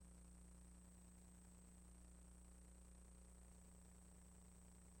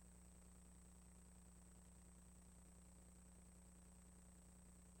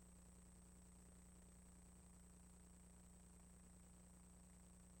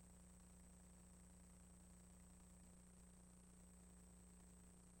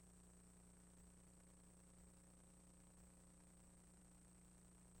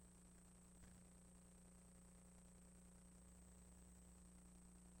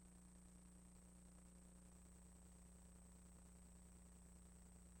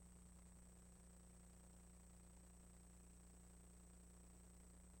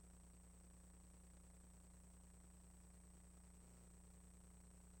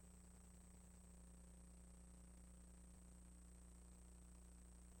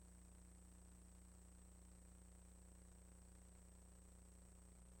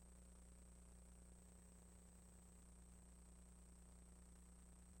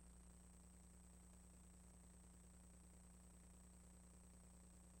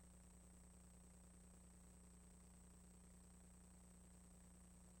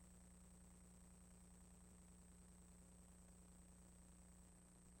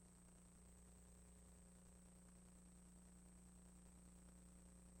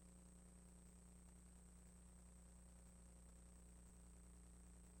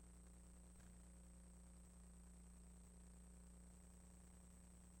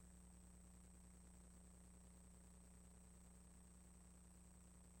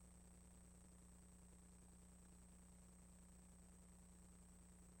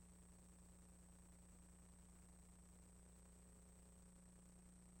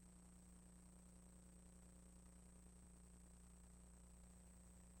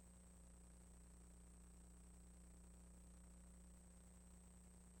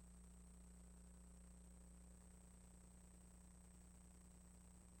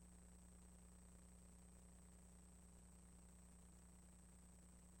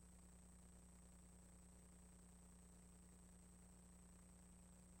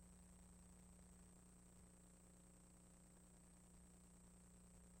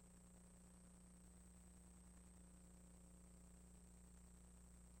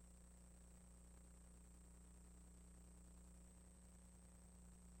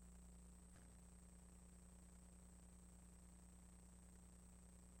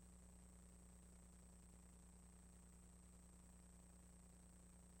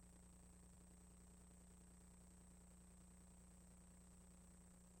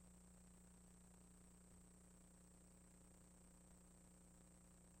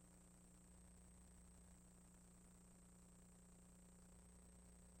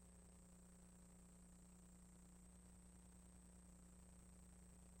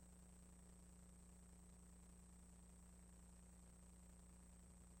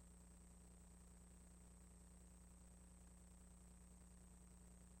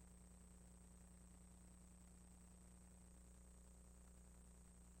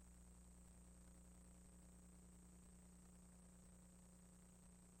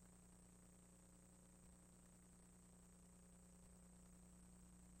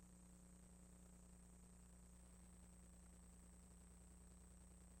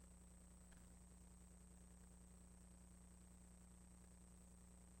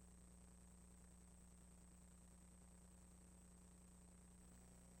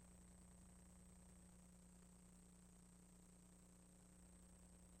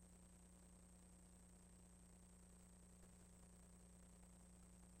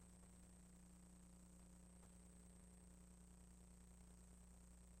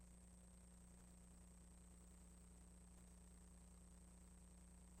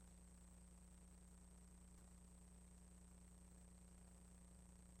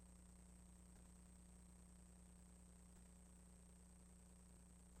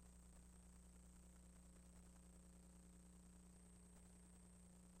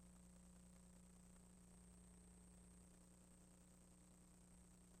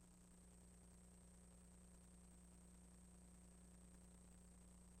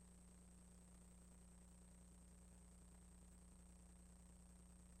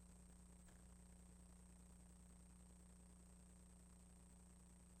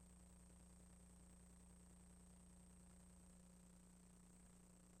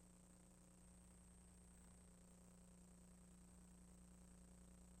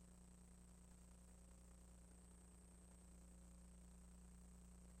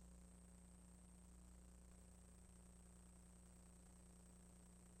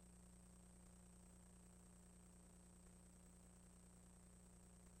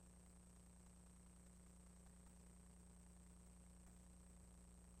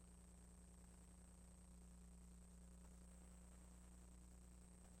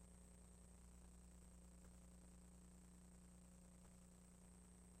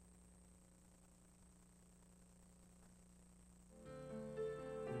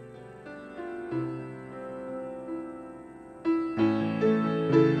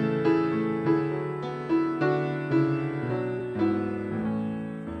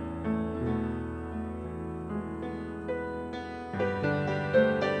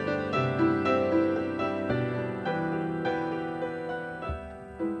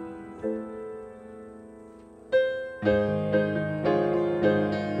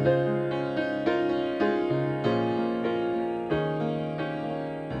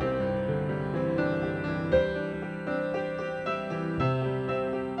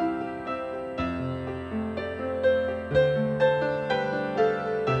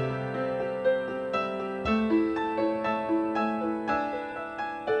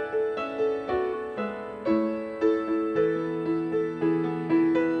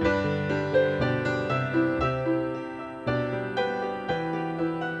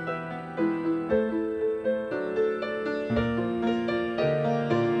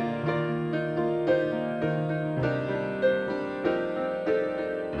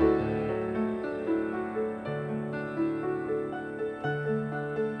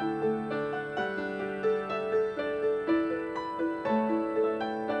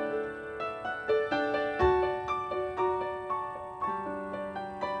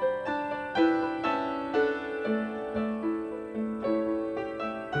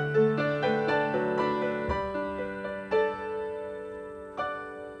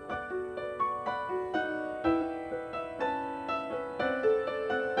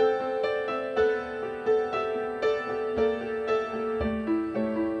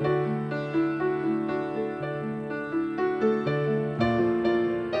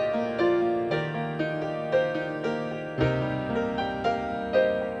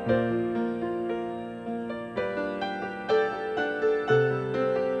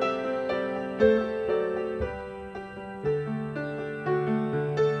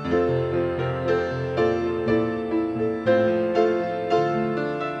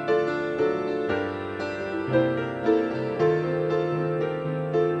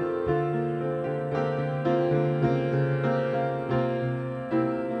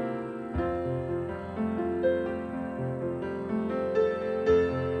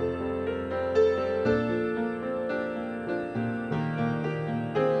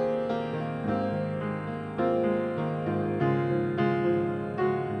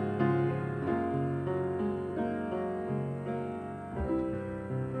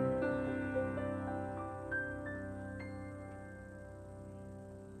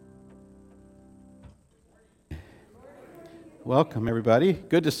Welcome, everybody.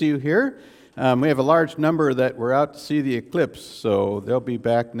 Good to see you here. We have a large number that were out to see the eclipse, so they'll be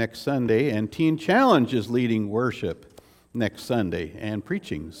back next Sunday. And Teen Challenge is leading worship next Sunday and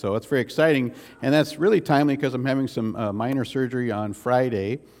preaching, so it's very exciting. And that's really timely because I'm having some minor surgery on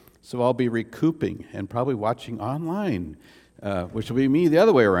Friday, so I'll be recouping and probably watching online, which will be me the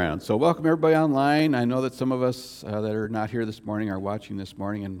other way around. So welcome, everybody online. I know that some of us that are not here this morning are watching this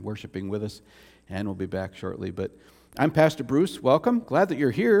morning and worshiping with us, and we'll be back shortly. But I'm Pastor Bruce. Welcome. Glad that you're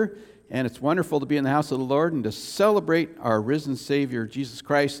here, and it's wonderful to be in the house of the Lord and to celebrate our risen Savior, Jesus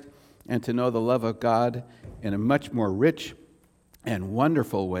Christ, and to know the love of God in a much more rich and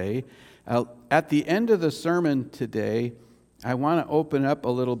wonderful way. At the end of the sermon today, I want to open up a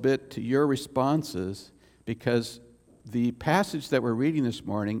little bit to your responses because the passage that we're reading this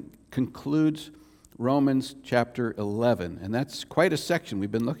morning concludes Romans chapter 11, and that's quite a section.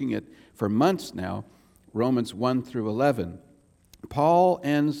 We've been looking at for months now, Romans 1 through 11. Paul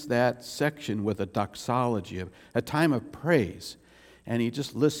ends that section with a doxology, a time of praise, and he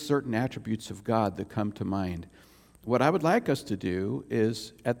just lists certain attributes of God that come to mind. What I would like us to do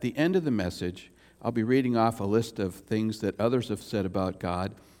is, at the end of the message, I'll be reading off a list of things that others have said about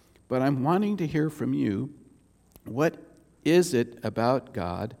God, but I'm wanting to hear from you, what is it about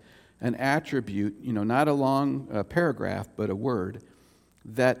God, an attribute, not a long paragraph, but a word,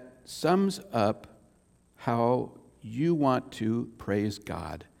 that sums up how you want to praise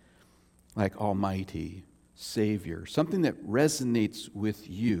God, like Almighty, Savior, something that resonates with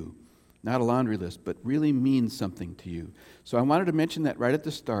you, not a laundry list, but really means something to you. So I wanted to mention that right at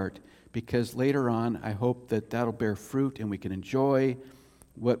the start, because later on I hope that that'll bear fruit and we can enjoy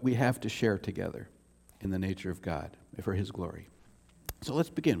what we have to share together in the nature of God for His glory. So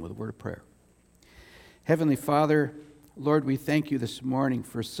let's begin with a word of prayer. Heavenly Father, Lord, we thank you this morning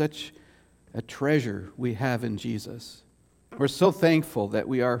for such a treasure we have in Jesus. We're so thankful that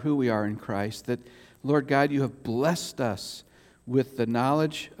we are who we are in Christ, that, Lord God, you have blessed us with the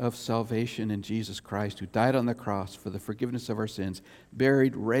knowledge of salvation in Jesus Christ, who died on the cross for the forgiveness of our sins,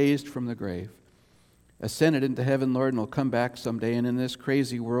 buried, raised from the grave, ascended into heaven, Lord, and will come back someday. And in this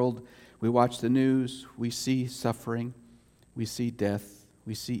crazy world, we watch the news, we see suffering, we see death,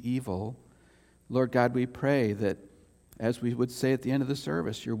 we see evil. Lord God, we pray that, as we would say at the end of the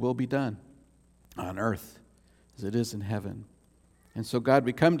service, your will be done on earth as it is in heaven. And so, God,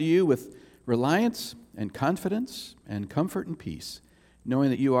 we come to you with reliance and confidence and comfort and peace, knowing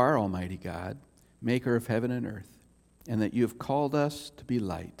that you are Almighty God, maker of heaven and earth, and that you have called us to be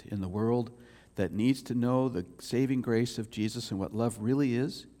light in the world that needs to know the saving grace of Jesus and what love really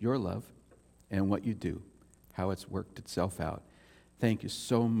is, your love, and what you do, how it's worked itself out. Thank you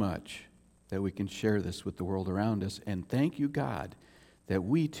so much that we can share this with the world around us, and thank you, God, that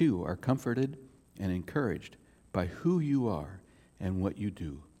we too are comforted and encouraged by who you are and what you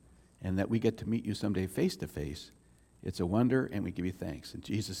do, and that we get to meet you someday face to face. It's a wonder, and we give you thanks. In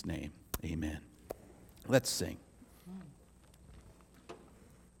Jesus' name, amen. Let's sing.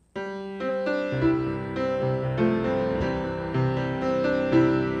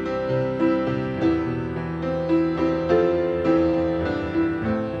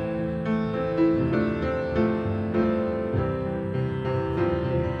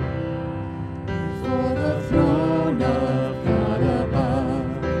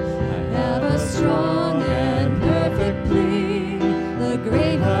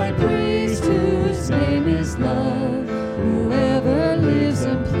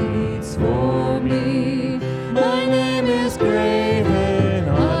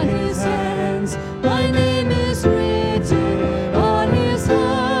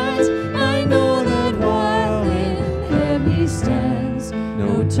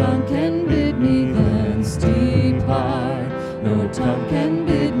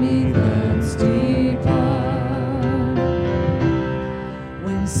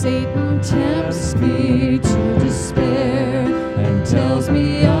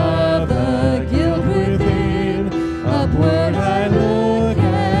 Upward I look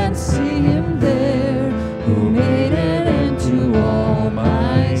and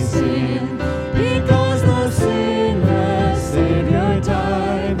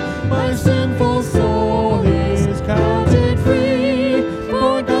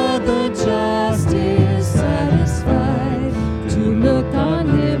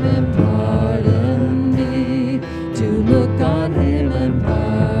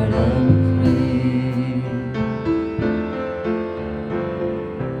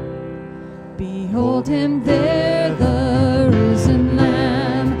Behold him there, the risen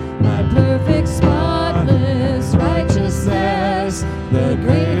Lamb, my perfect, spotless righteousness, the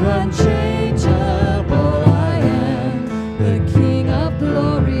great unchangeable I am, the King of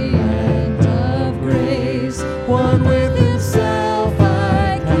glory and of grace, one with himself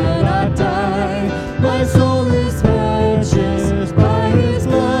I cannot die, my soul is purchased by his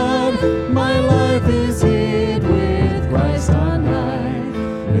blood, my life is hid with Christ on high,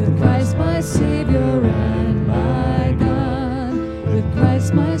 with Christ my Savior and my God, with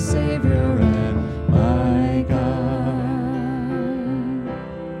Christ my Savior and my God.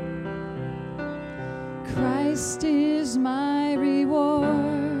 Christ is my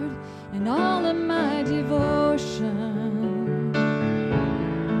reward and all of my devotion.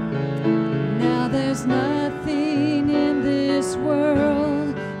 Now there's nothing in this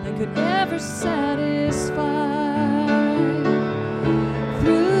world that could ever satisfy.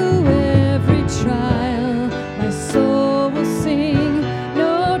 Through every trial, my soul will sing,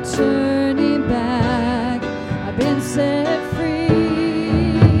 no turning back. I've been set free.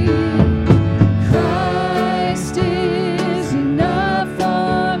 Christ is enough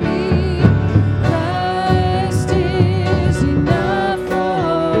for me. Christ is enough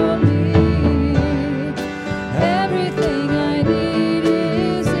for me. Everything I need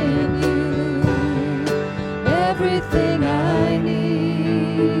is in you. Everything I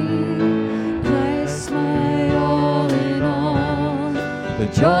need. Christ my all in all, the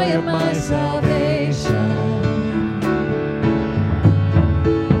joy of my salvation.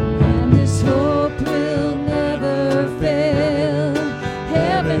 And this hope will never fail.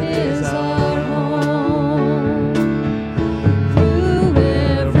 Heaven is our home. Through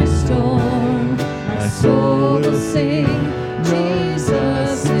every storm, my soul will sing.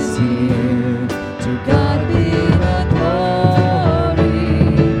 Jesus is here. To God be the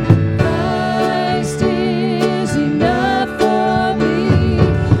glory. Christ is enough for me.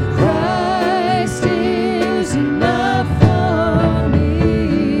 Christ is enough for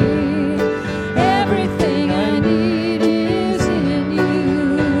me. Everything I need is in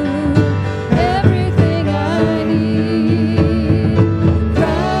you. Everything I need.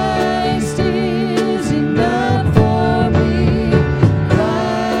 Christ is enough for me.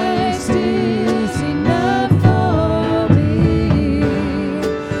 Christ is enough for me.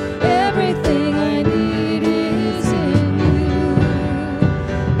 Everything I need is in you.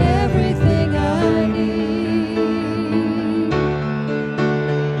 Everything I need.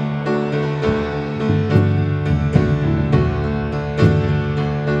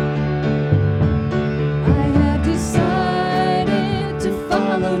 I have decided to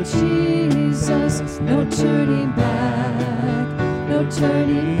follow Jesus. No turning back, no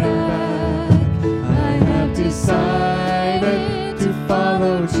turning back. I have decided to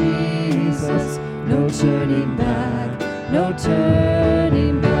follow Jesus. No turning back, no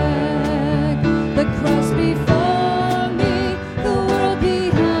turning back. The cross before me, the world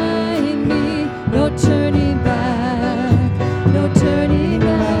behind me. No turning back, no turning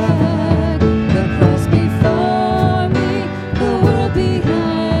back. The cross before me, the world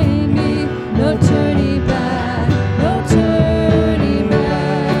behind me. No turning back, no turning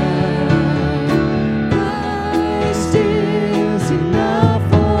back. Christ is enough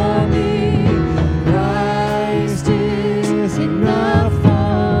for me. Christ is enough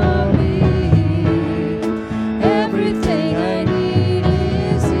for me. Everything I need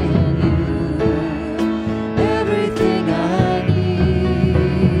is in you. Everything I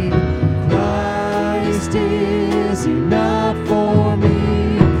need. Christ is enough for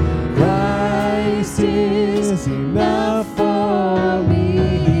me. Christ is enough for me.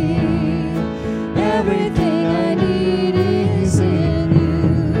 Everything I need is in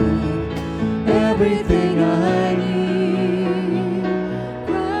you. Everything I need.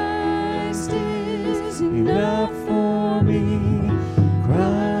 Christ is enough for me.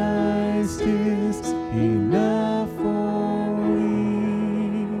 Christ is enough for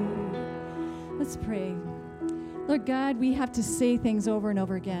me. Let's pray. Lord God, we have to say things over and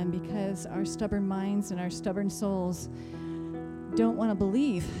over again because our stubborn minds and our stubborn souls don't want to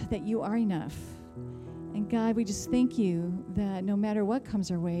believe that you are enough. And God, we just thank you that no matter what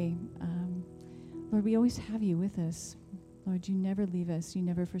comes our way, Lord, we always have you with us. Lord, you never leave us. You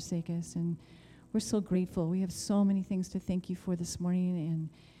never forsake us. And we're so grateful. We have so many things to thank you for this morning. And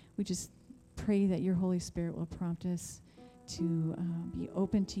we just pray that your Holy Spirit will prompt us to be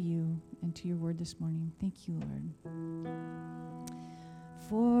open to you and to your word this morning. Thank you, Lord.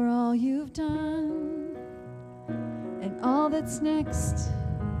 For all you've done and all that's next,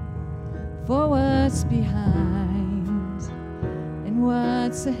 for what's behind and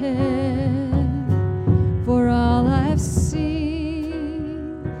what's ahead.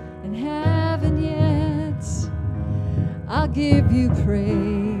 give you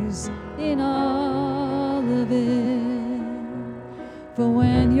praise in all of it. For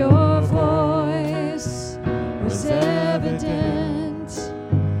when your voice was evident,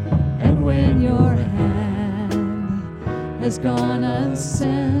 and when your hand has gone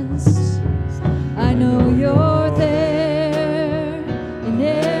unsensed, I know you're there in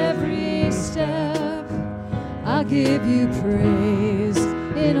every step. I'll give you praise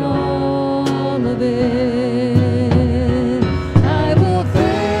in all of it. I will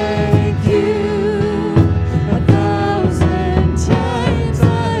thank you 1,000 times.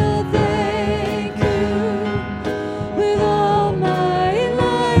 I'll thank you with all my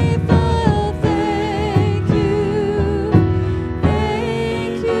life. I'll thank you,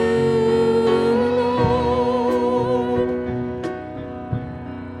 Lord,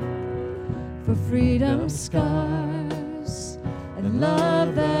 for freedom's scars and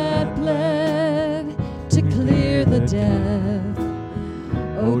love that bled to clear the death.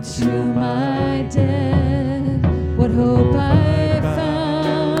 Oh, to my dead, what hope I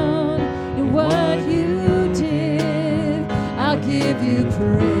found in what you did. I'll give you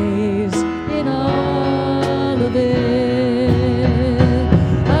praise in all of it.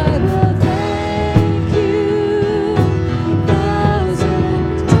 I will thank you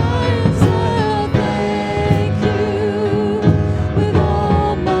 1,000 times. I'll thank you with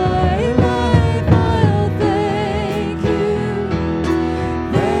all my life. I'll thank you,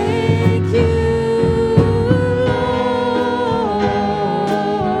 Lord.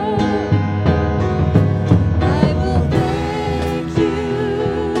 I will thank you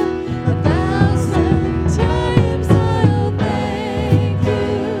 1,000 times. I'll thank you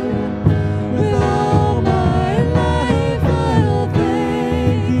with all my life. I'll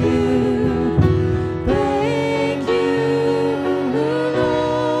thank you, Lord.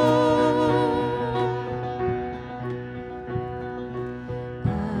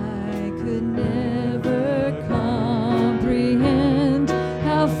 I could never comprehend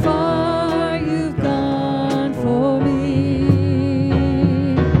how far you've gone for me.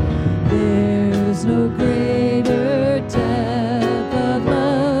 There's no greater depth of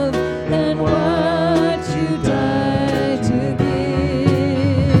love than what you died to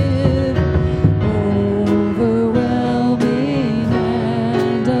give. Overwhelming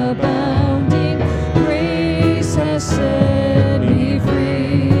and abounding grace has set me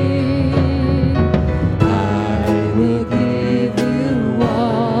free. I will give you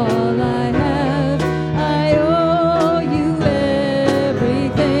all I have. I owe you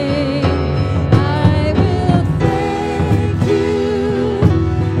everything. I will thank you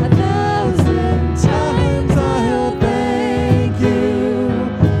 1,000 times. I'll thank you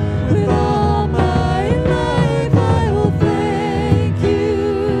with all my life. I will thank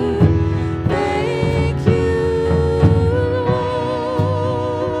you, Lord,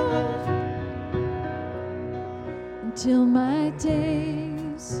 until my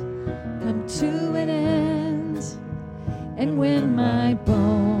days come to an end, and when my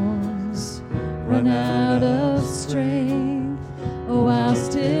bones run out of strength, oh, I'll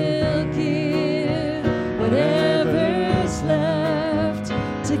still give whatever's left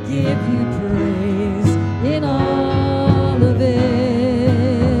to give you praise in all of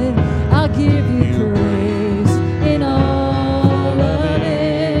it. I'll give you praise in all of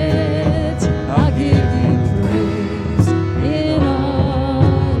it. I'll give you praise in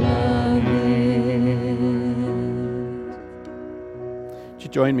all of it. Would you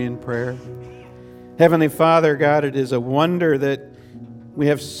join me in prayer? Heavenly Father, God, it is a wonder that we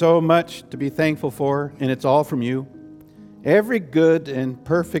have so much to be thankful for, and it's all from you. Every good and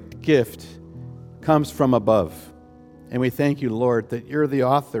perfect gift comes from above. And we thank you, Lord, that you're the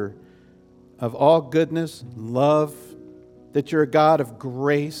author of all goodness, love, that you're a God of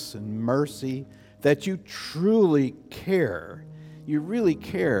grace and mercy, that you truly care. You really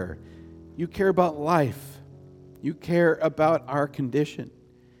care. You care about life. You care about our condition.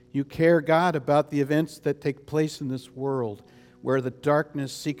 You care, God, about the events that take place in this world where the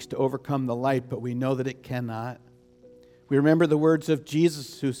darkness seeks to overcome the light, but we know that it cannot. We remember the words of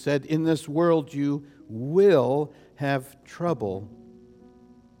Jesus who said, "In this world you will have trouble,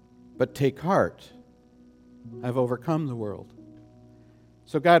 but take heart. I've overcome the world."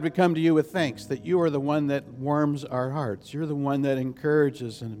 So God, we come to you with thanks that you are the one that warms our hearts. You're the one that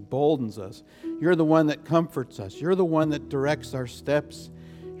encourages and emboldens us. You're the one that comforts us. You're the one that directs our steps.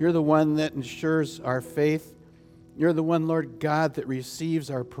 You're the one that ensures our faith. You're the one, Lord God, that receives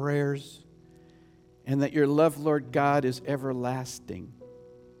our prayers. And that your love, Lord God, is everlasting.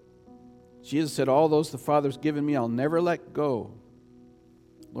 Jesus said, "All those the Father's given me, I'll never let go."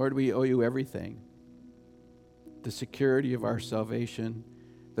 Lord, we owe you everything. the security of our salvation,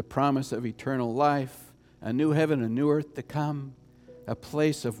 the promise of eternal life, a new heaven, a new earth to come, a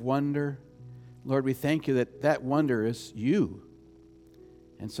place of wonder. Lord, we thank you that that wonder is you.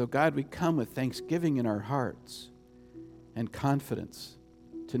 And so, God, we come with thanksgiving in our hearts and confidence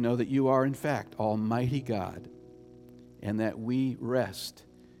to know that you are, in fact, Almighty God, and that we rest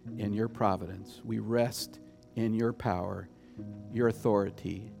in your providence. We rest in your power, your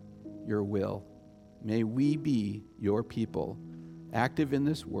authority, your will. May we be your people, active in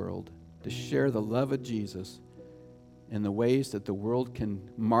this world, to share the love of Jesus in the ways that the world can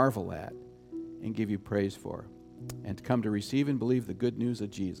marvel at and give you praise for, and to come to receive and believe the good news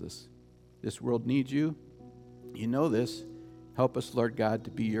of Jesus. This world needs you. You know this. Help us, Lord God,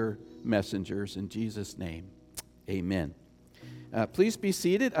 to be your messengers. In Jesus' name, amen. Please be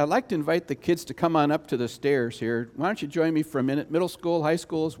seated. I'd like to invite the kids to come on up to the stairs here. Why don't you join me for a minute? Middle school, high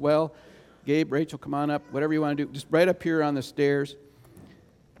school as well. Gabe, Rachel, come on up. Whatever you want to do. Just right up here on the stairs.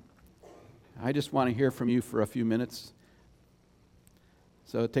 I just want to hear from you for a few minutes.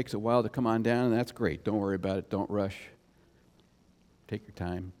 So it takes a while to come on down, and that's great. Don't worry about it. Don't rush. Take your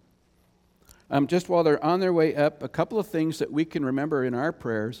time. Just while they're on their way up, a couple of things that we can remember in our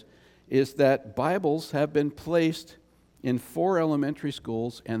prayers is that Bibles have been placed in 4 elementary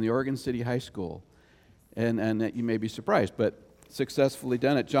schools and the Oregon City High School. And that you may be surprised, but successfully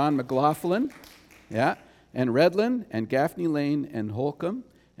done at John McLaughlin, and Redland, and Gaffney Lane, and Holcomb,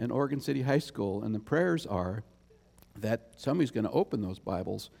 and Oregon City High School. And the prayers are that somebody's going to open those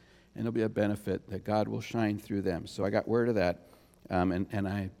Bibles, and it'll be a benefit that God will shine through them. So I got word of that, and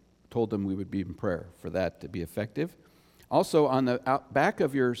I told them we would be in prayer for that to be effective. Also, on the back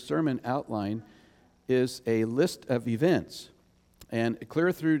of your sermon outline is a list of events, and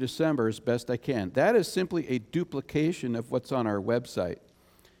clear through December as best I can. That is simply a duplication of what's on our website.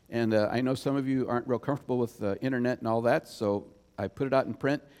 And I know some of you aren't real comfortable with the internet and all that, so I put it out in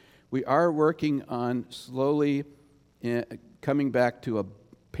print. We are working on slowly coming back to a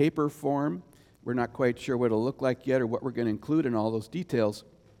paper form. We're not quite sure what it'll look like yet or what we're going to include in all those details,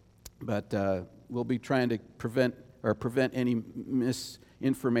 but we'll be trying to prevent any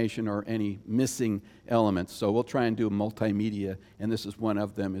misinformation or any missing elements. So we'll try and do multimedia, and this is one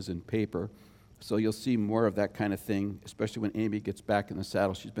of them, is in paper. So you'll see more of that kind of thing, especially when Amy gets back in the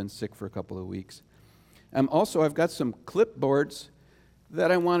saddle. She's been sick for a couple of weeks. Also, I've got some clipboards that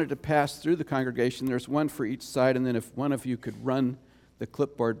I wanted to pass through the congregation. There's one for each side, and then if one of you could run the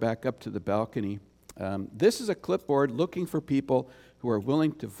clipboard back up to the balcony. This is a clipboard looking for people who are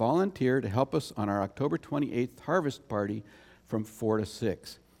willing to volunteer to help us on our October 28th harvest party from 4 to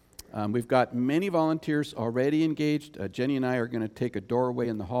 6. We've got many volunteers already engaged. Jenny and I are going to take a doorway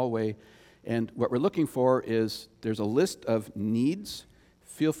in the hallway, and what we're looking for is there's a list of needs.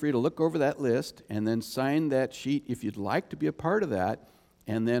 Feel free to look over that list and then sign that sheet if you'd like to be a part of that,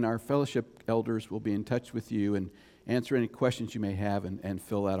 and then our fellowship elders will be in touch with you and answer any questions you may have and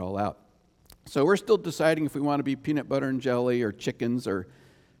fill that all out. So we're still deciding if we want to be peanut butter and jelly or chickens or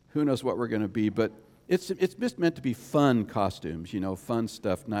who knows what we're going to be, but it's just meant to be fun costumes, fun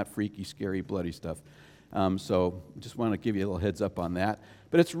stuff, not freaky, scary, bloody stuff. So just want to give you a little heads up on that.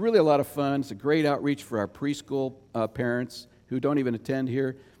 But it's really a lot of fun. It's a great outreach for our preschool parents who don't even attend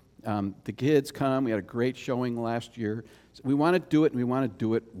here. The kids come. We had a great showing last year. So we want to do it, and we want to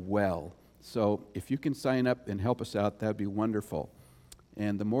do it well. So if you can sign up and help us out, that would be wonderful.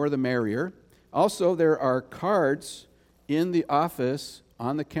 And the more the merrier. Also, there are cards in the office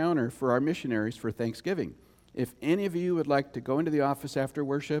on the counter for our missionaries for Thanksgiving. If any of you would like to go into the office after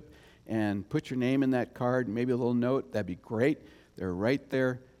worship and put your name in that card, maybe a little note, that'd be great. They're right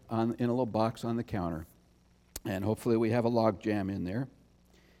there in a little box on the counter. And hopefully we have a log jam in there.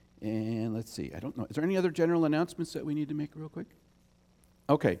 And let's see, I don't know. Is there any other general announcements that we need to make real quick?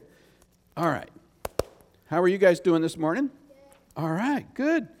 Okay. All right. How are you guys doing this morning? All right,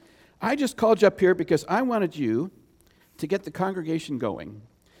 good. I just called you up here because I wanted you to get the congregation going.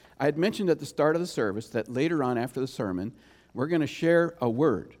 I had mentioned at the start of the service that later on after the sermon, we're going to share a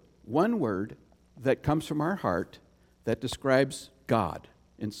word, one word that comes from our heart that describes God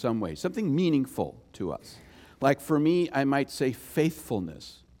in some way, something meaningful to us. Like for me, I might say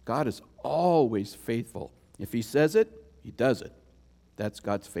faithfulness. God is always faithful. If he says it, he does it. That's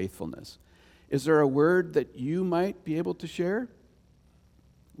God's faithfulness. Is there a word that you might be able to share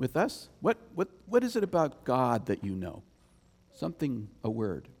with us? What is it about God that you know? Something, a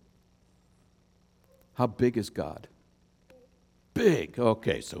word. How big is God? Big.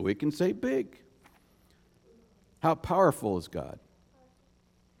 Okay, so we can say big. How powerful is God?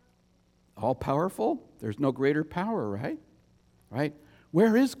 All powerful? There's no greater power, right? Right?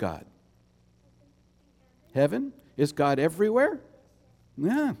 Where is God? Heaven? Is God everywhere?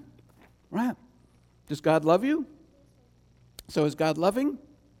 Yeah. Right. Does God love you? So is God loving?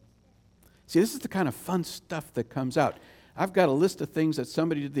 See, this is the kind of fun stuff that comes out. I've got a list of things that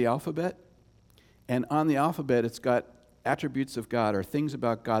somebody did the alphabet, and on the alphabet it's got attributes of God or things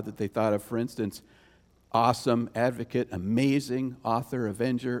about God that they thought of. For instance, awesome, advocate, amazing, author,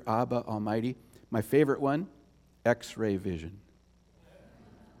 avenger, Abba, almighty. My favorite one, X-ray vision.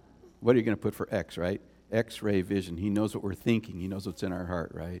 What are you going to put for X, right? X-ray vision. He knows what we're thinking. He knows what's in our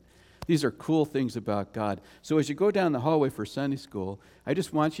heart, right? These are cool things about God. So as you go down the hallway for Sunday school, I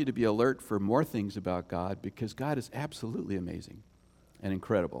just want you to be alert for more things about God, because God is absolutely amazing and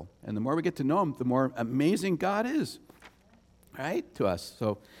incredible. And the more we get to know Him, the more amazing God is, right, to us.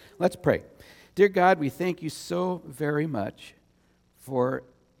 So let's pray. Dear God, we thank you so very much for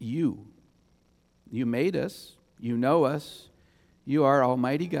you. You made us. You know us. You are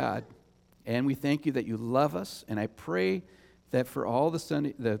Almighty God. And we thank you that you love us. And I pray that for all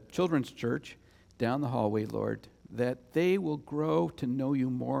the children's church down the hallway, Lord, that they will grow to know you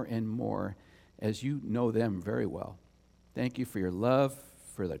more and more as you know them very well. Thank you for your love,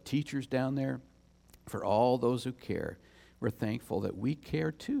 for the teachers down there, for all those who care. We're thankful that we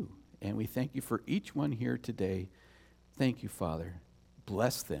care too. And we thank you for each one here today. Thank you, Father.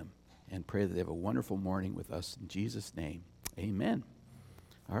 Bless them and pray that they have a wonderful morning with us. In Jesus' name, amen.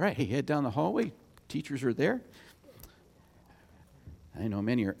 All right, hey, head down the hallway. Teachers are there. I know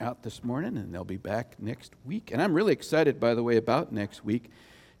many are out this morning, and they'll be back next week. And I'm really excited, by the way, about next week.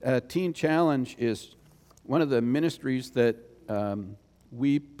 Teen Challenge is one of the ministries that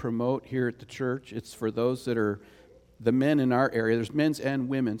we promote here at the church. It's for those that are the men in our area. There's men's and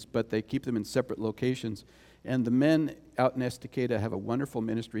women's, but they keep them in separate locations. And the men out in Estacada have a wonderful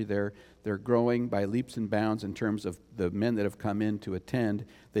ministry there. They're growing by leaps and bounds in terms of the men that have come in to attend.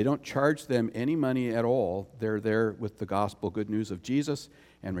 They don't charge them any money at all. They're there with the gospel good news of Jesus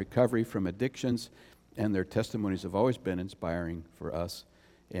and recovery from addictions, and their testimonies have always been inspiring for us.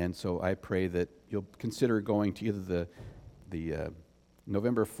 And so I pray that you'll consider going to either the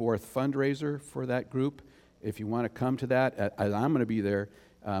November 4th fundraiser for that group. If you want to come to that, I'm going to be there.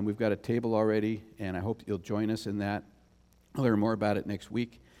 We've got a table already, and I hope you'll join us in that. I'll learn more about it next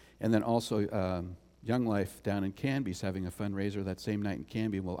week. And then also, Young Life down in Canby is having a fundraiser that same night in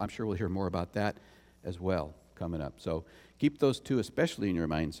Canby. Well, I'm sure we'll hear more about that as well coming up. So keep those two especially in your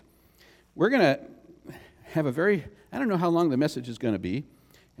minds. We're going to have I don't know how long the message is going to be,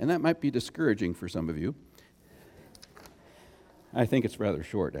 and that might be discouraging for some of you. I think it's rather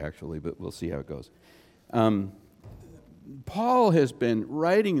short, actually, but we'll see how it goes. Paul has been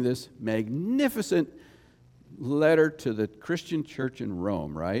writing this magnificent letter to the Christian church in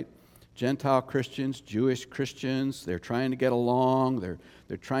Rome, right? Gentile Christians, Jewish Christians, they're trying to get along,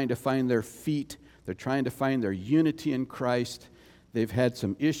 they're trying to find their feet, they're trying to find their unity in Christ. They've had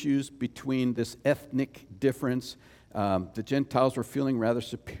some issues between this ethnic difference. The Gentiles were feeling rather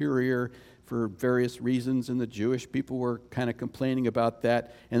superior for various reasons, and the Jewish people were kind of complaining about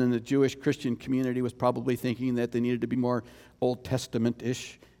that. And then the Jewish Christian community was probably thinking that they needed to be more Old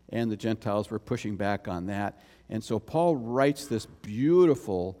Testament-ish, and the Gentiles were pushing back on that. And so Paul writes this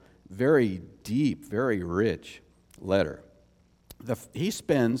beautiful, very deep, very rich letter. He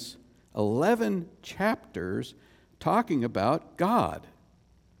spends 11 chapters talking about God.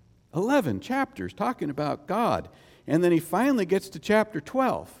 11 chapters talking about God. And then he finally gets to chapter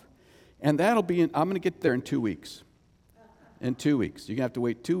 12. And that'll be I'm going to get there in 2 weeks. In 2 weeks. You're going to have to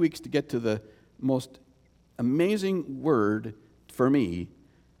wait 2 weeks to get to the most amazing word for me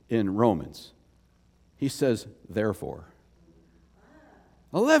in Romans. He says, therefore.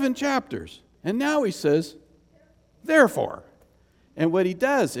 11 chapters. And now he says, therefore. And what he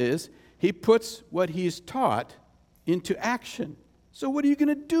does is he puts what he's taught into action. So what are you going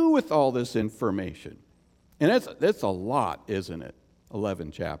to do with all this information? And that's a lot, isn't it?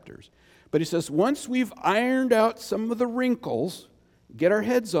 11 chapters. But he says, once we've ironed out some of the wrinkles, get our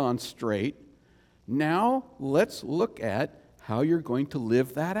heads on straight, now let's look at how you're going to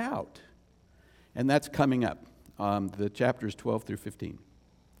live that out. And that's coming up, the chapters 12 through 15.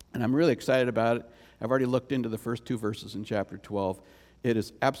 And I'm really excited about it. I've already looked into the first 2 verses in chapter 12. It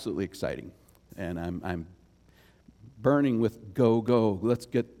is absolutely exciting. And I'm burning with go. Let's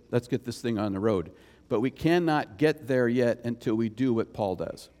get this thing on the road. But we cannot get there yet until we do what Paul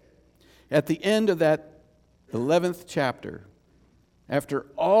does. At the end of that 11th chapter, after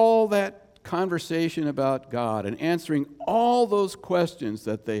all that conversation about God and answering all those questions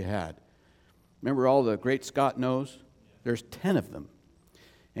that they had, remember all the great Scott knows? There's 10 of them.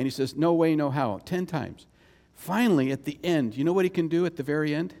 And he says, no way, no how, 10 times. Finally, at the end, you know what he can do at the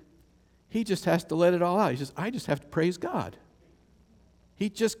very end? he just has to let it all out. He says, I just have to praise God. He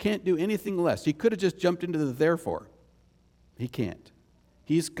just can't do anything less. He could have just jumped into the therefore. He can't.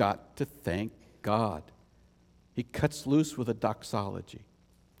 He's got to thank God. He cuts loose with a doxology.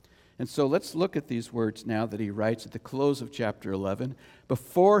 And so let's look at these words now that he writes at the close of chapter 11,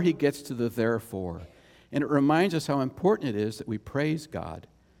 before he gets to the therefore. And it reminds us how important it is that we praise God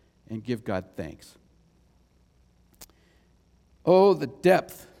and give God thanks. Oh, the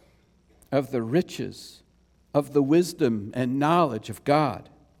depth of the riches of the wisdom and knowledge of God.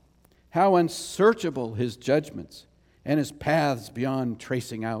 How unsearchable his judgments and his paths beyond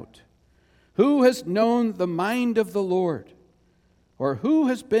tracing out. Who has known the mind of the Lord? Or who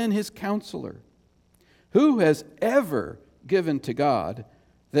has been his counselor? Who has ever given to God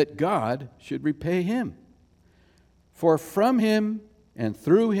that God should repay him? For from him and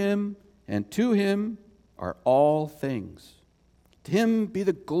through him and to him are all things. To him be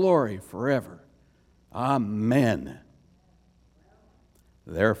the glory forever. Amen.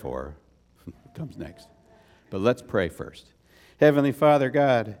 Therefore, comes next. But let's pray first. Heavenly Father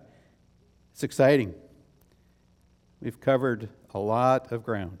God, it's exciting. We've covered a lot of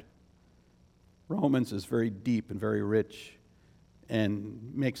ground. Romans is very deep and very rich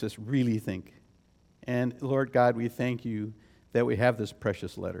and makes us really think. And Lord God, we thank you that we have this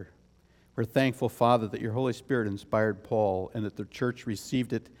precious letter. We're thankful, Father, that your Holy Spirit inspired Paul and that the church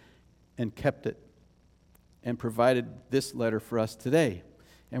received it and kept it and provided this letter for us today.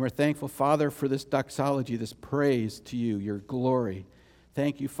 And we're thankful, Father, for this doxology, this praise to you, your glory.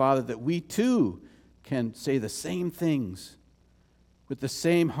 Thank you, Father, that we too can say the same things with the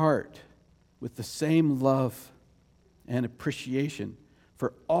same heart, with the same love and appreciation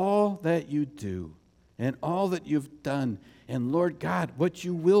for all that you do and all that you've done, and Lord God, what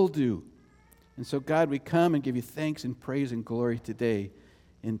you will do. And so, God, we come and give you thanks and praise and glory today.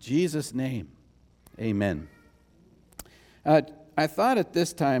 In Jesus' name, amen. I thought at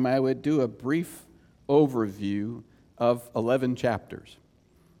this time I would do a brief overview of 11 chapters.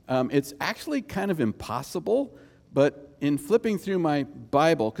 It's actually kind of impossible, but in flipping through my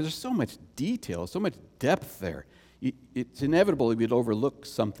Bible, because there's so much detail, so much depth there, it's inevitable you'd overlook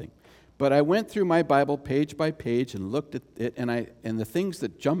something. But I went through my Bible page by page and looked at it, and the things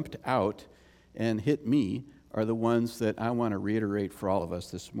that jumped out and hit me are the ones that I want to reiterate for all of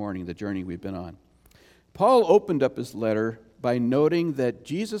us this morning, the journey we've been on. Paul opened up his letter by noting that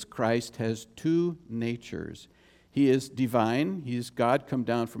Jesus Christ has two natures. He is divine, he's God come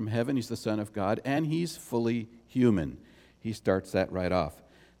down from heaven, he's the Son of God, and he's fully human. He starts that right off.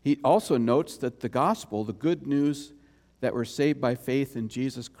 He also notes that the gospel, the good news that we're saved by faith in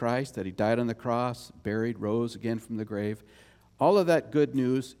Jesus Christ, that he died on the cross, buried, rose again from the grave, all of that good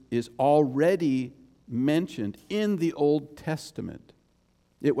news is already mentioned in the Old Testament.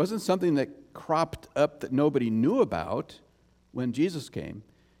 It wasn't something that cropped up that nobody knew about when Jesus came.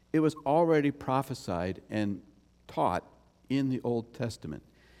 It was already prophesied and taught in the Old Testament.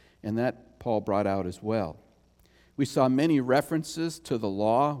 And that Paul brought out as well. We saw many references to the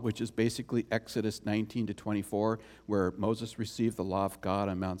law, which is basically Exodus 19 to 24, where Moses received the law of God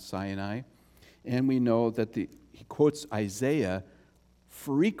on Mount Sinai. And we know that he quotes Isaiah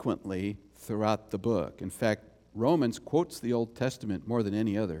frequently throughout the book. In fact, Romans quotes the Old Testament more than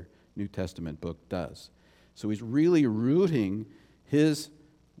any other New Testament book does. So he's really rooting his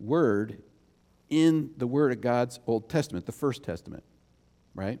word in the Word of God's Old Testament, the First Testament,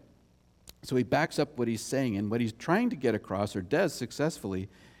 right? So he backs up what he's saying, and what he's trying to get across, or does successfully,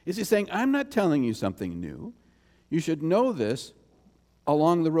 is he's saying, I'm not telling you something new. You should know this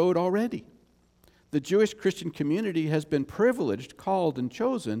along the road already. The Jewish Christian community has been privileged, called, and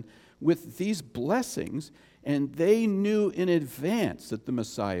chosen with these blessings, and they knew in advance that the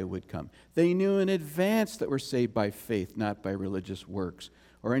Messiah would come. They knew in advance that we're saved by faith, not by religious works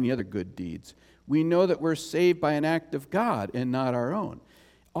or any other good deeds. We know that we're saved by an act of God and not our own.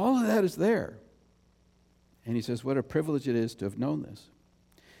 All of that is there. And he says, what a privilege it is to have known this.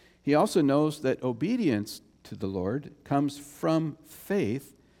 He also knows that obedience to the Lord comes from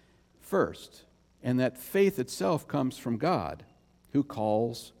faith first, and that faith itself comes from God, who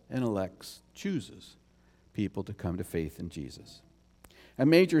calls and elects, chooses people to come to faith in Jesus. A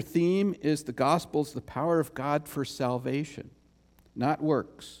major theme is the gospel's the power of God for salvation, not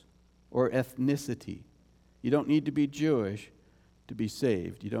works or ethnicity. You don't need to be Jewish to be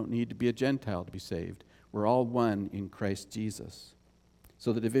saved. You don't need to be a Gentile to be saved. We're all one in Christ Jesus.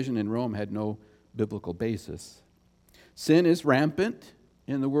 So the division in Rome had no biblical basis. Sin is rampant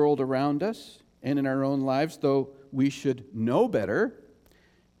in the world around us and in our own lives, though we should know better.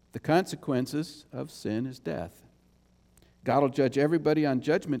 The consequences of sin is death. God will judge everybody on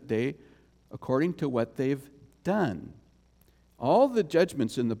Judgment Day according to what they've done. All the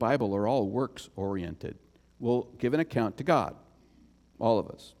judgments in the Bible are all works-oriented. We'll give an account to God, all of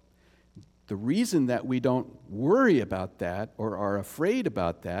us. The reason that we don't worry about that or are afraid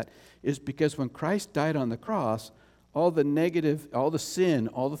about that is because when Christ died on the cross, all the negative, all the sin,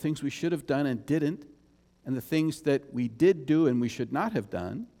 all the things we should have done and didn't, and the things that we did do and we should not have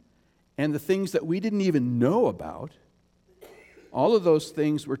done, and the things that we didn't even know about, all of those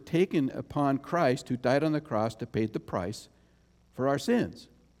things were taken upon Christ, who died on the cross to pay the price for our sins.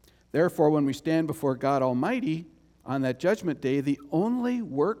 Therefore, when we stand before God Almighty on that judgment day, the only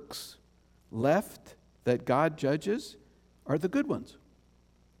works left that God judges are the good ones.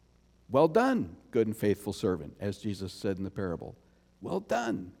 Well done, good and faithful servant, as Jesus said in the parable. Well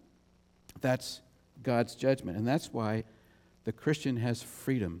done. That's God's judgment, and that's why the Christian has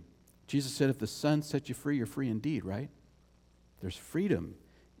freedom. Jesus said, if the Son sets you free, you're free indeed, right? There's freedom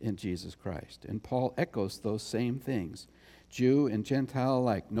in Jesus Christ. And Paul echoes those same things. Jew and Gentile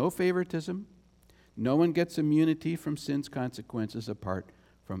alike. No favoritism. No one gets immunity from sin's consequences apart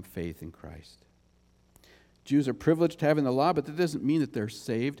from faith in Christ. Jews are privileged to having the law, but that doesn't mean that they're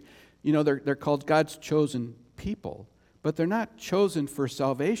saved. You know, they're called God's chosen people, but they're not chosen for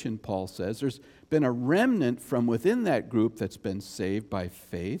salvation, Paul says. There's been a remnant from within that group that's been saved by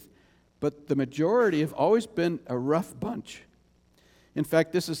faith, but the majority have always been a rough bunch. In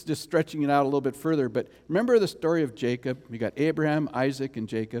fact, this is just stretching it out a little bit further, but remember the story of Jacob? We got Abraham, Isaac, and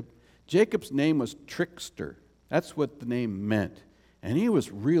Jacob. Jacob's name was Trickster. That's what the name meant. And he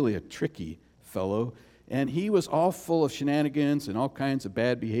was really a tricky fellow, and he was all full of shenanigans and all kinds of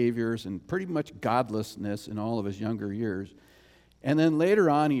bad behaviors and pretty much godlessness in all of his younger years. And then later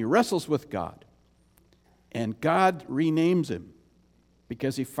on, he wrestles with God, and God renames him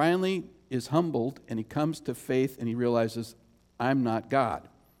because he finally is humbled, and he comes to faith, and he realizes, I'm not God.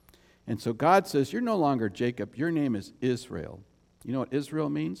 And so God says, you're no longer Jacob, your name is Israel. You know what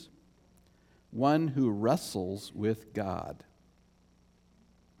Israel means? One who wrestles with God.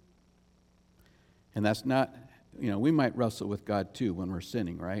 And that's not, we might wrestle with God too when we're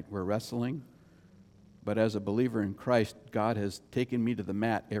sinning, right? We're wrestling. But as a believer in Christ, God has taken me to the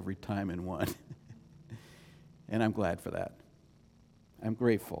mat every time and won. And I'm glad for that. I'm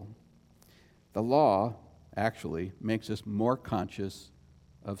grateful. The law actually makes us more conscious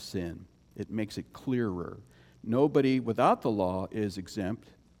of sin. It makes it clearer. Nobody without the law is exempt.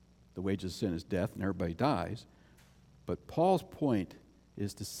 The wages of sin is death, and everybody dies. But Paul's point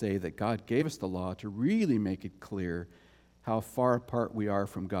is to say that God gave us the law to really make it clear how far apart we are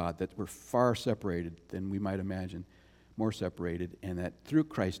from God, that we're far separated than we might imagine, more separated, and that through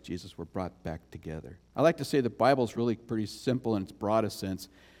Christ Jesus we're brought back together. I like to say the Bible's really pretty simple in its broadest sense.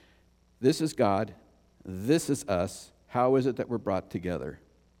 This is God. This is us. How is it that we're brought together?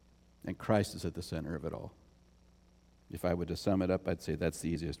 And Christ is at the center of it all. If I were to sum it up, I'd say that's the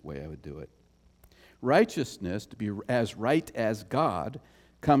easiest way I would do it. Righteousness, to be as right as God,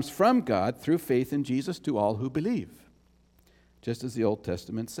 comes from God through faith in Jesus to all who believe. Just as the Old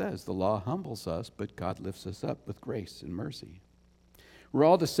Testament says, the law humbles us, but God lifts us up with grace and mercy. We're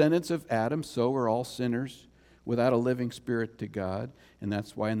all descendants of Adam, so we're all sinners without a living spirit to God. And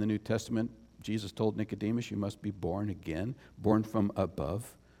that's why in the New Testament, Jesus told Nicodemus, you must be born again, born from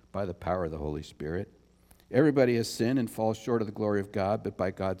above by the power of the Holy Spirit. Everybody has sinned and falls short of the glory of God, but by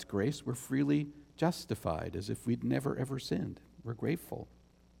God's grace, we're freely justified as if we'd never, ever sinned. We're grateful.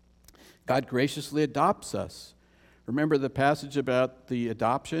 God graciously adopts us. Remember the passage about the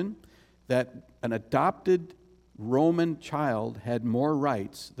adoption? That an adopted Roman child had more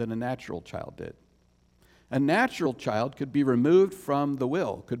rights than a natural child did. A natural child could be removed from the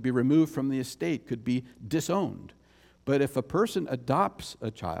will, could be removed from the estate, could be disowned. But if a person adopts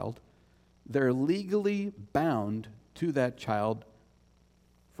a child, they're legally bound to that child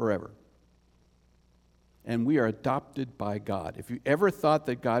forever. And we are adopted by God. If you ever thought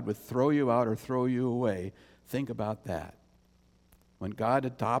that God would throw you out or throw you away, think about that. When God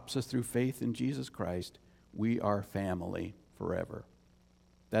adopts us through faith in Jesus Christ, we are family forever.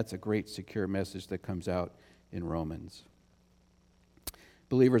 That's a great, secure message that comes out in Romans.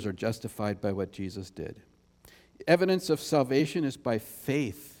 Believers are justified by what Jesus did. Evidence of salvation is by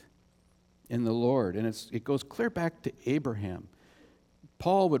faith in the Lord, and it goes clear back to Abraham.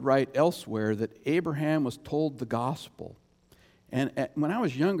 Paul would write elsewhere that Abraham was told the gospel. And when I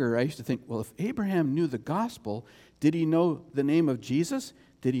was younger, I used to think, well, if Abraham knew the gospel, did he know the name of Jesus?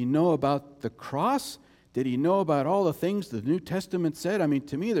 Did he know about the cross? Did he know about all the things the New Testament said? I mean,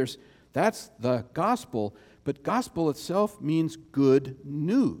 to me, that's the gospel. But gospel itself means good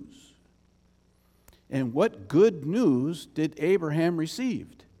news. And what good news did Abraham receive?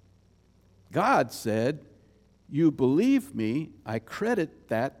 God said, "You believe me, I credit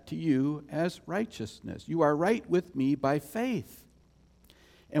that to you as righteousness. You are right with me by faith."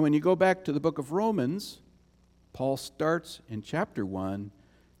 And when you go back to the book of Romans, Paul starts in chapter 1,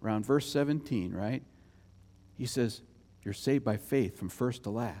 around verse 17, right? He says, you're saved by faith from first to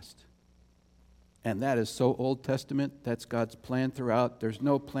last. And that is so Old Testament. That's God's plan throughout. There's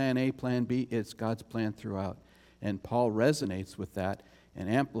no plan A, plan B. It's God's plan throughout. And Paul resonates with that and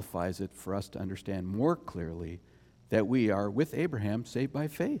amplifies it for us to understand more clearly that we are, with Abraham, saved by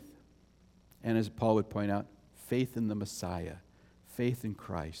faith. And as Paul would point out, faith in the Messiah, faith in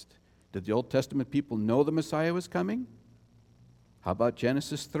Christ. Did the Old Testament people know the Messiah was coming? How about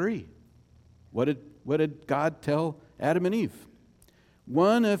Genesis 3? What did God tell Adam and Eve?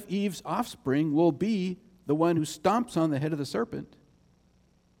 One of Eve's offspring will be the one who stomps on the head of the serpent,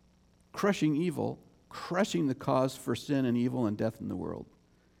 crushing evil, crushing the cause for sin and evil and death in the world,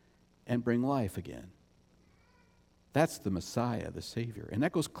 and bring life again. That's the Messiah, the Savior. And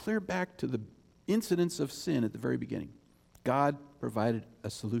that goes clear back to the incidence of sin at the very beginning. God provided a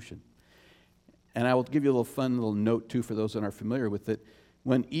solution. And I will give you a fun little note, too, for those that aren't familiar with it.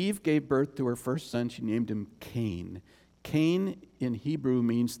 When Eve gave birth to her first son, she named him Cain. Cain in Hebrew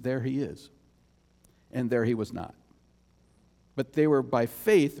means there he is. And there he was not. But they were by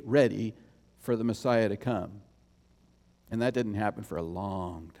faith ready for the Messiah to come. And that didn't happen for a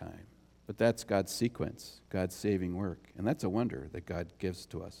long time. But that's God's sequence, God's saving work. And that's a wonder that God gives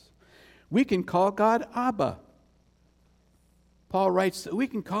to us. We can call God Abba. Paul writes that we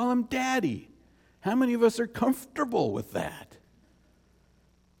can call him Daddy. How many of us are comfortable with that?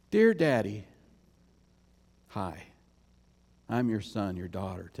 Dear Daddy, hi, I'm your son, your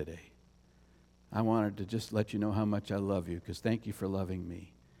daughter today. I wanted to just let you know how much I love you, because thank you for loving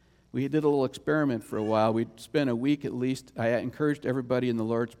me. We did a little experiment for a while. We spent a week at least. I encouraged everybody in the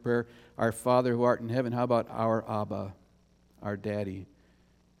Lord's Prayer, our Father who art in heaven. How about our Abba, our Daddy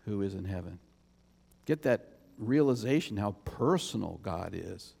who is in heaven? Get that realization how personal God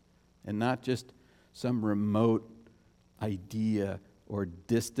is, and not just some remote idea or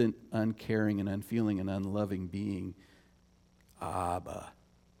distant, uncaring and unfeeling and unloving being. Abba.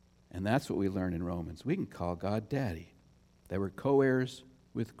 And that's what we learn in Romans. We can call God Daddy. They were co-heirs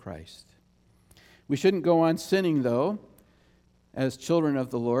with Christ. We shouldn't go on sinning, though, as children of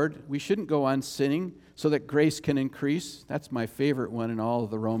the Lord. We shouldn't go on sinning so that grace can increase. That's my favorite one in all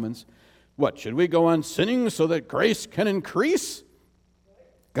of the Romans. What, should we go on sinning so that grace can increase?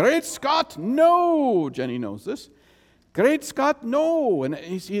 Great Scott, no! Jenny knows this. Great Scott, no! And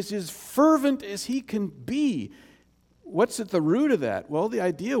he's as fervent as he can be. What's at the root of that? Well, the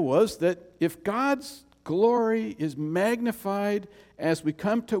idea was that if God's glory is magnified as we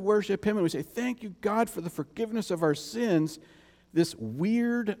come to worship him and we say, thank you, God, for the forgiveness of our sins, this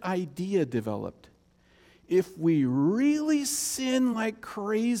weird idea developed. If we really sin like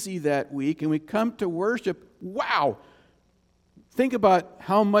crazy that week and we come to worship, wow, think about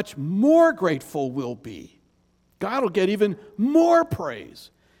how much more grateful we'll be. God will get even more praise.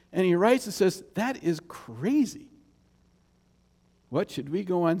 And he writes and says, that is crazy. What, should we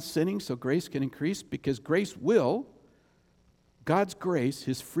go on sinning so grace can increase? Because grace will, God's grace,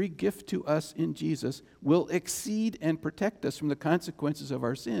 his free gift to us in Jesus, will exceed and protect us from the consequences of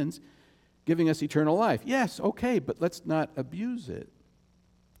our sins, giving us eternal life. Yes, okay, but let's not abuse it.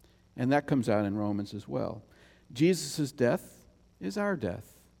 And that comes out in Romans as well. Jesus' death is our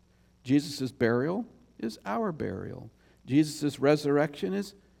death. Jesus' burial is our burial. Jesus' resurrection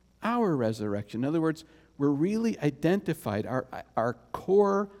is our resurrection. In other words, we're really identified. Our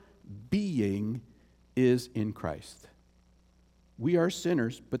core being is in Christ. We are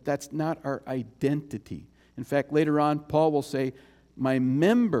sinners, but that's not our identity. In fact, later on, Paul will say, my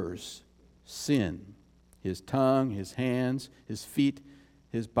members sin. His tongue, his hands, his feet,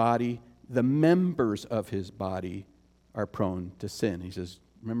 his body, the members of his body are prone to sin. He says,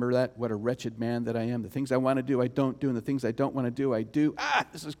 remember that? What a wretched man that I am. The things I want to do, I don't do, and the things I don't want to do, I do.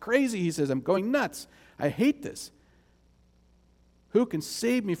 This is crazy. He says, I'm going nuts. I hate this. Who can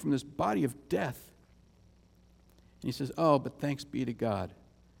save me from this body of death? And he says, oh, but thanks be to God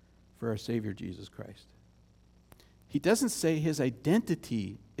for our Savior Jesus Christ. He doesn't say his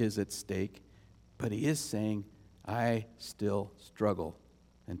identity is at stake, but he is saying, I still struggle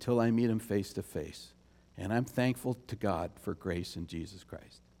until I meet him face to face. And I'm thankful to God for grace in Jesus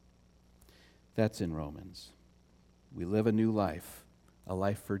Christ. That's in Romans. We live a new life, a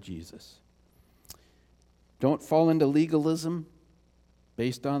life for Jesus. Don't fall into legalism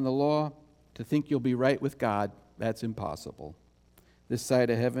based on the law to think you'll be right with God. That's impossible. This side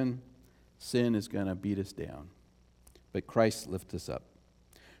of heaven, sin is going to beat us down. But Christ lifts us up.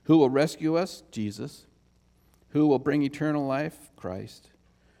 Who will rescue us? Jesus. Who will bring eternal life? Christ.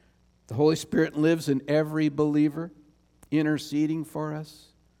 The Holy Spirit lives in every believer, interceding for us,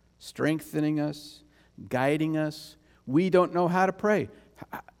 strengthening us, guiding us. We don't know how to pray.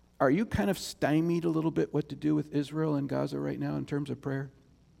 Are you kind of stymied a little bit what to do with Israel and Gaza right now in terms of prayer?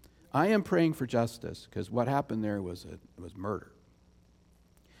 I am praying for justice because what happened there was murder.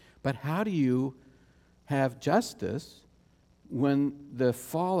 But how do you have justice when the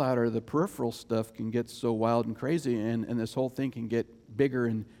fallout or the peripheral stuff can get so wild and crazy and this whole thing can get bigger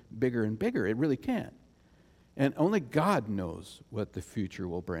and bigger and bigger? It really can. And only God knows what the future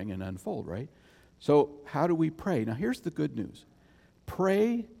will bring and unfold, right? So how do we pray? Now here's the good news.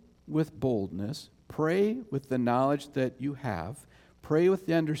 Pray with boldness. Pray with the knowledge that you have. Pray with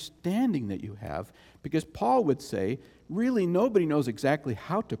the understanding that you have. Because Paul would say, really nobody knows exactly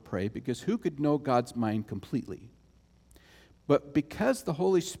how to pray because who could know God's mind completely? But because the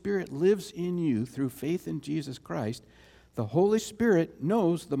Holy Spirit lives in you through faith in Jesus Christ, the Holy Spirit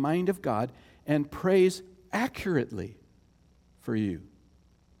knows the mind of God and prays accurately for you.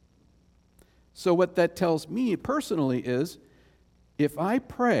 So what that tells me personally is, if I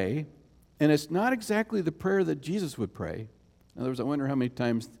pray, and it's not exactly the prayer that Jesus would pray. In other words, I wonder how many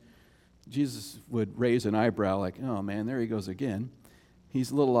times Jesus would raise an eyebrow like, oh man, there he goes again.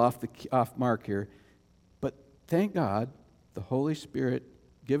 He's a little off mark here. But thank God, the Holy Spirit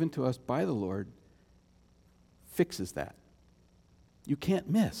given to us by the Lord fixes that. You can't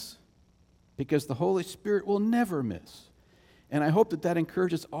miss, because the Holy Spirit will never miss. And I hope that that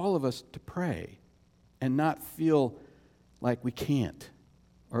encourages all of us to pray and not feel like we can't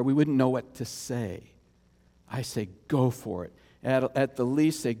or we wouldn't know what to say. I say, go for it. At the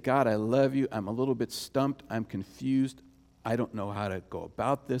least, say, God, I love you. I'm a little bit stumped. I'm confused. I don't know how to go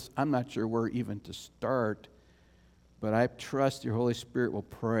about this. I'm not sure where even to start. But I trust your Holy Spirit will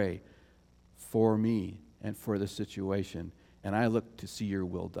pray for me and for the situation. And I look to see your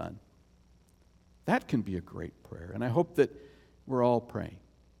will done. That can be a great prayer. And I hope that we're all praying.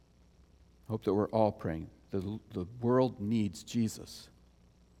 I hope that we're all praying. The world needs Jesus.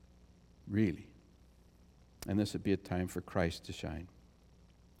 Really. And this would be a time for Christ to shine.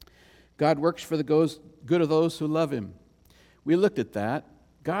 God works for the good of those who love him. We looked at that.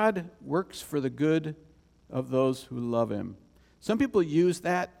 God works for the good of those who love him. Some people use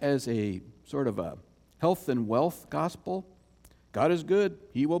that as a sort of a health and wealth gospel. God is good.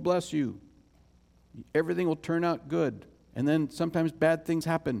 He will bless you. Everything will turn out good. And then sometimes bad things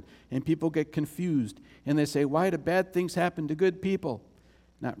happen and people get confused. And they say, why do bad things happen to good people?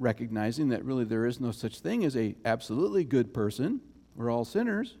 Not recognizing that really there is no such thing as a absolutely good person. We're all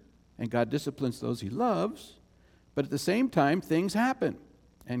sinners. And God disciplines those he loves. But at the same time, things happen.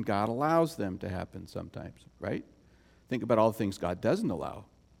 And God allows them to happen sometimes, right? Think about all the things God doesn't allow.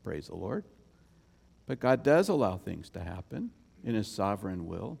 Praise the Lord. But God does allow things to happen in his sovereign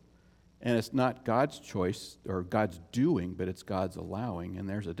will. And it's not God's choice or God's doing, but it's God's allowing, and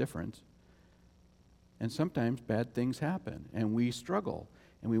there's a difference. And sometimes bad things happen, and we struggle,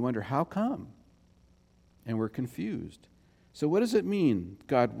 and we wonder, how come? And we're confused. So what does it mean,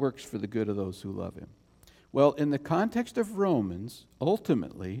 God works for the good of those who love him? Well, in the context of Romans,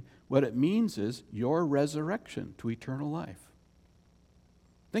 ultimately, what it means is your resurrection to eternal life.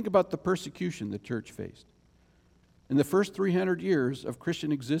 Think about the persecution the church faced. In the first 300 years of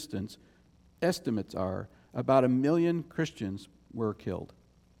Christian existence, estimates are about 1 million Christians were killed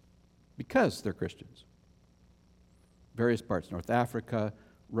because they're Christians. Various parts, North Africa,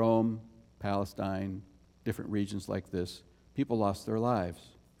 Rome, Palestine, different regions like this, people lost their lives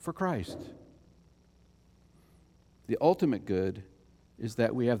for Christ. The ultimate good is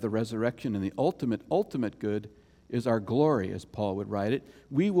that we have the resurrection, and the ultimate good is our glory, as Paul would write it.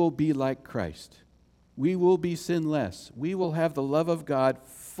 We will be like Christ. We will be sinless. We will have the love of God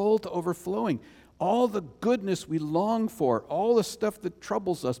full to overflowing. All the goodness we long for, all the stuff that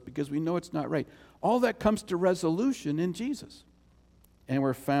troubles us because we know it's not right, all that comes to resolution in Jesus. And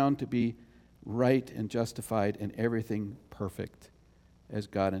we're found to be right and justified and everything perfect as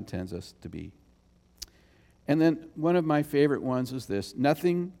God intends us to be. And then one of my favorite ones is this: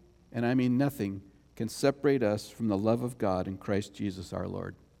 nothing, and I mean nothing, can separate us from the love of God in Christ Jesus our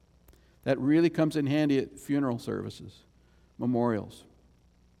Lord. That really comes in handy at funeral services, memorials.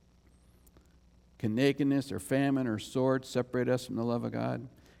 Can nakedness or famine or sword separate us from the love of God?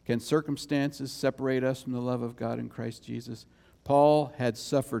 Can circumstances separate us from the love of God in Christ Jesus? Paul had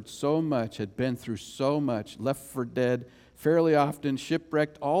suffered so much, had been through so much, left for dead fairly often,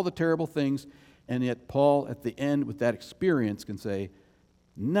 shipwrecked, all the terrible things, and yet Paul at the end with that experience can say,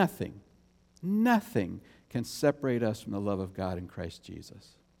 nothing can separate us from the love of God in Christ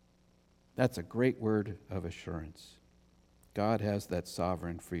Jesus. That's a great word of assurance. God has that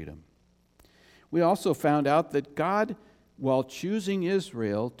sovereign freedom. We also found out that God, while choosing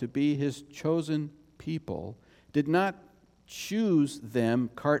Israel to be his chosen people, did not choose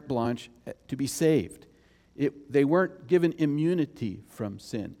them carte blanche to be saved. They weren't given immunity from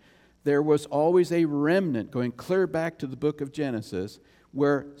sin. There was always a remnant going clear back to the book of Genesis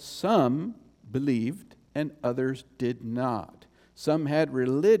where some believed and others did not. Some had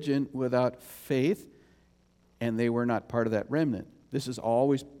religion without faith, and they were not part of that remnant. This has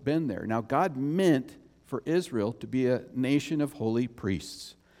always been there. Now, God meant for Israel to be a nation of holy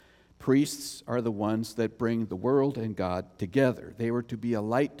priests. Priests are the ones that bring the world and God together. They were to be a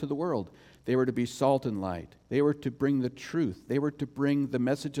light to the world. They were to be salt and light. They were to bring the truth. They were to bring the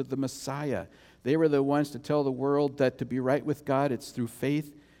message of the Messiah. They were the ones to tell the world that to be right with God, it's through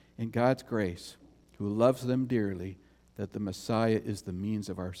faith in God's grace, who loves them dearly, that the Messiah is the means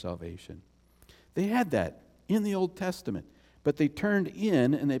of our salvation. They had that in the Old Testament, but they turned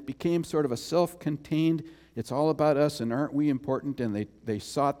in and it became sort of a self-contained, it's all about us and aren't we important, and they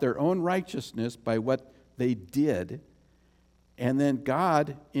sought their own righteousness by what they did. And then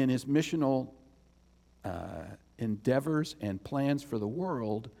God, in his missional endeavors and plans for the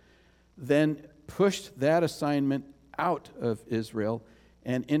world, then pushed that assignment out of Israel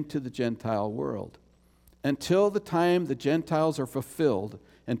and into the Gentile world. Until the time the Gentiles are fulfilled,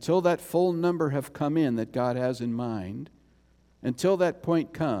 until that full number have come in that God has in mind, until that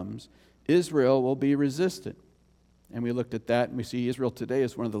point comes, Israel will be resistant. And we looked at that, and we see Israel today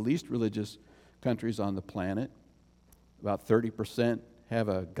is one of the least religious countries on the planet. About 30% have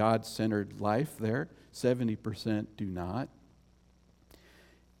a God-centered life there. 70% do not.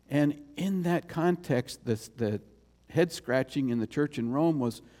 And in that context, the head-scratching in the church in Rome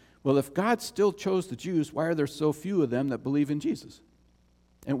was, well, if God still chose the Jews, why are there so few of them that believe in Jesus?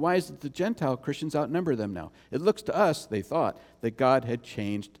 And why is it the Gentile Christians outnumber them now? It looks to us, they thought, that God had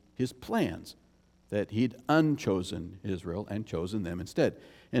changed his plans, that he'd unchosen Israel and chosen them instead.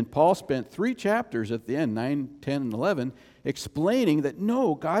 And Paul spent 3 chapters at the end, 9, 10, and 11, explaining that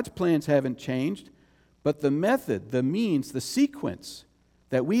no, God's plans haven't changed, but the method, the means, the sequence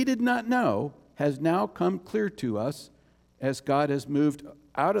that we did not know has now come clear to us as God has moved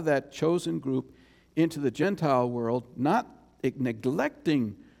out of that chosen group into the Gentile world, not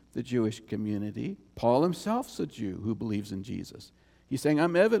neglecting the Jewish community. Paul himself's a Jew who believes in Jesus. He's saying,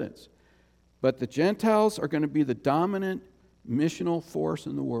 I'm evidence. But the Gentiles are going to be the dominant missional force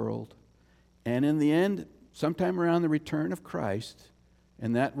in the world. And in the end, sometime around the return of Christ,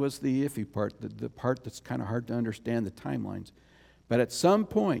 and that was the iffy part, the part that's kind of hard to understand, the timelines. But at some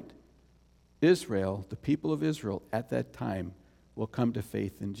point, Israel, the people of Israel at that time, will come to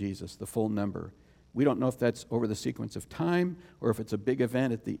faith in Jesus, the full number. We don't know if that's over the sequence of time or if it's a big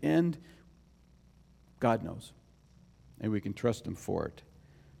event at the end. God knows. And we can trust him for it.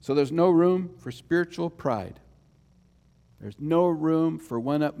 So there's no room for spiritual pride. There's no room for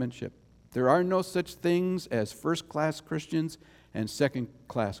one-upmanship. There are no such things as first-class Christians and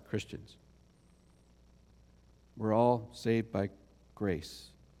second-class Christians. We're all saved by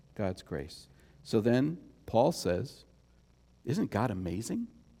grace, God's grace. So then, Paul says, isn't God amazing?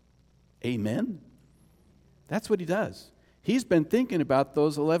 Amen? That's what he does. He's been thinking about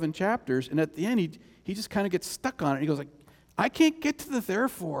those 11 chapters, and at the end, he just kind of gets stuck on it. He goes like, I can't get to the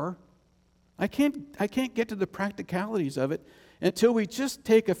therefore. I can't get to the practicalities of it until we just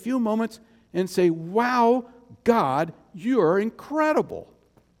take a few moments and say, wow, God, you're incredible.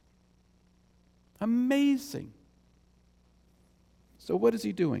 Amazing. So what is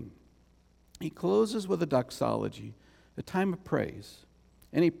he doing? He closes with a doxology, a time of praise.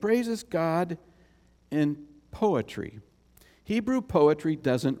 And he praises God in poetry. Hebrew poetry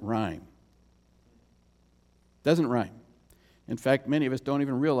doesn't rhyme. Doesn't rhyme. In fact, many of us don't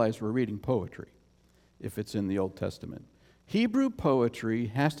even realize we're reading poetry if it's in the Old Testament. Hebrew poetry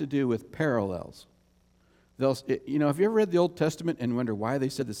has to do with parallels. Have you ever read the Old Testament and wonder why they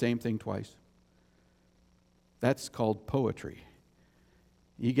said the same thing twice? That's called poetry.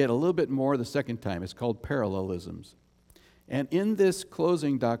 You get a little bit more the second time. It's called parallelisms. And in this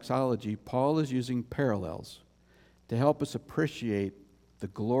closing doxology, Paul is using parallels to help us appreciate the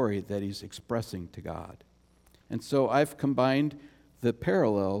glory that he's expressing to God. And so I've combined the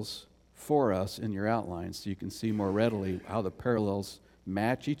parallels for us in your outlines so you can see more readily how the parallels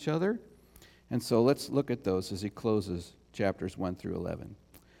match each other. And so let's look at those as he closes chapters 1 through 11.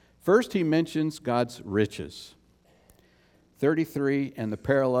 First, he mentions God's riches. 33, and the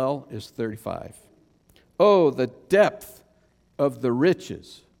parallel is 35. Oh, the depth of the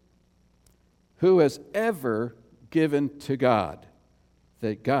riches! Who has ever given to God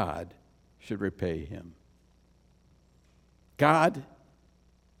that God should repay him? God,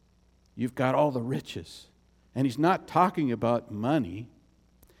 you've got all the riches. And he's not talking about money.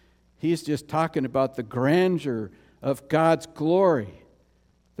 He's just talking about the grandeur of God's glory,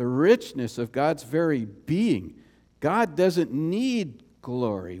 the richness of God's very being. God doesn't need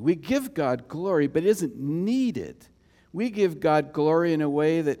glory. We give God glory, but it isn't needed. We give God glory in a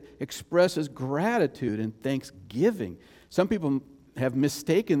way that expresses gratitude and thanksgiving. Some people have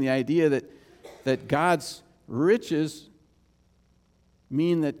mistaken the idea that God's riches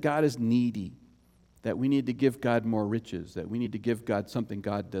mean that God is needy, that we need to give God more riches, that we need to give God something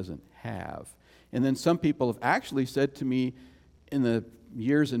God doesn't have. And then some people have actually said to me in the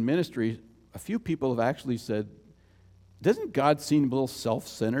years in ministry, a few people have actually said, doesn't God seem a little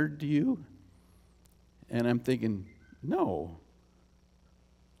self-centered to you? And I'm thinking, no,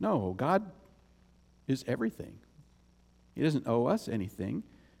 God is everything. He doesn't owe us anything.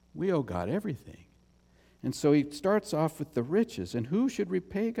 We owe God everything. And so he starts off with the riches. And who should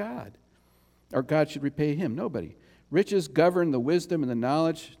repay God? Or God should repay him? Nobody. Riches govern the wisdom and the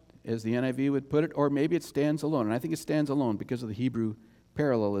knowledge, as the NIV would put it, or maybe it stands alone. And I think it stands alone because of the Hebrew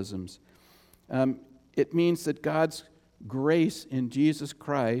parallelisms. It means that God's grace in Jesus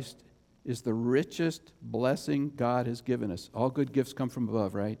Christ is the richest blessing God has given us. All good gifts come from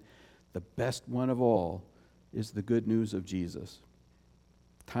above, right? The best one of all is the good news of Jesus,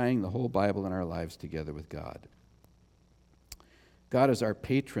 tying the whole Bible in our lives together with God. God is our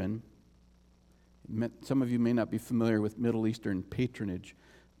patron. Some of you may not be familiar with Middle Eastern patronage,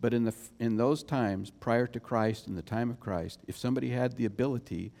 but in those times, prior to Christ, in the time of Christ, if somebody had the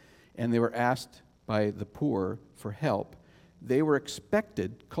ability and they were asked by the poor for help, they were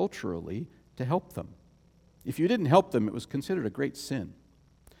expected culturally to help them. If you didn't help them, it was considered a great sin.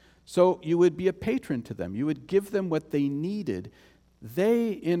 So you would be a patron to them. You would give them what they needed. They,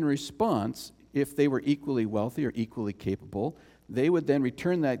 in response, if they were equally wealthy or equally capable, they would then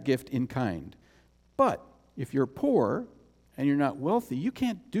return that gift in kind. But if you're poor and you're not wealthy, you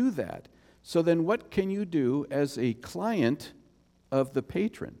can't do that. So then what can you do as a client of the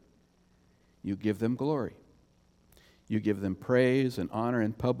patron? You give them glory. You give them praise and honor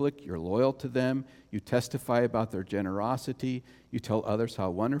in public. You're loyal to them. You testify about their generosity. You tell others how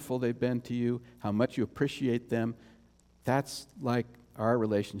wonderful they've been to you, how much you appreciate them. That's like our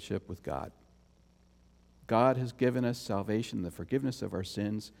relationship with God. God has given us salvation, the forgiveness of our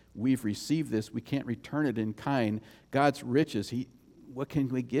sins. We've received this. We can't return it in kind. God's riches, what can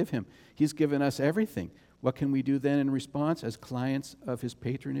we give him? He's given us everything. What can we do then in response as clients of his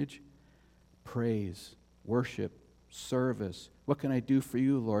patronage? Praise, worship, service. What can I do for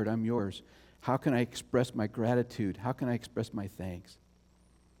you, Lord? I'm yours. How can I express my gratitude? How can I express my thanks?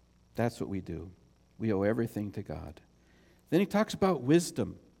 That's what we do. We owe everything to God. Then he talks about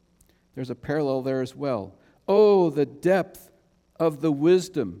wisdom. There's a parallel there as well. Oh, the depth of the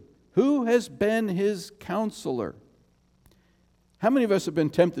wisdom. Who has been his counselor? How many of us have been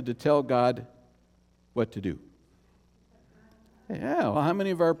tempted to tell God what to do? Yeah, well, how many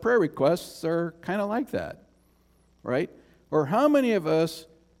of our prayer requests are kind of like that? Right? Or how many of us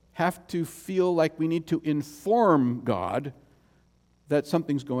have to feel like we need to inform God that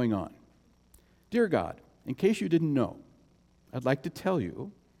something's going on? Dear God, in case you didn't know, I'd like to tell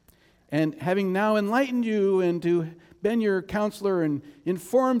you, and having now enlightened you and to been your counselor and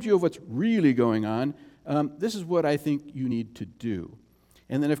informed you of what's really going on, this is what I think you need to do.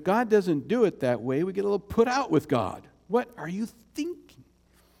 And then if God doesn't do it that way, we get a little put out with God. What are you thinking?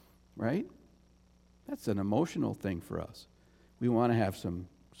 Right? That's an emotional thing for us. We want to have some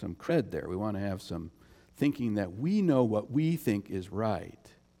cred there. We want to have some thinking that we know what we think is right.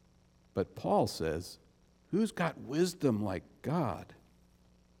 But Paul says, who's got wisdom like God?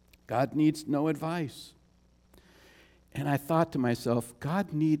 God needs no advice. And I thought to myself,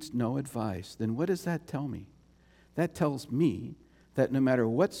 God needs no advice. Then what does that tell me? That tells me that no matter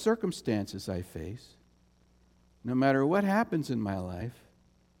what circumstances I face, no matter what happens in my life,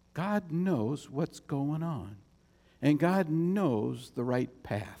 God knows what's going on. And God knows the right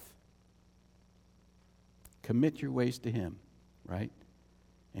path. Commit your ways to him, right?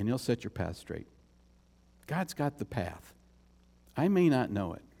 And he'll set your path straight. God's got the path. I may not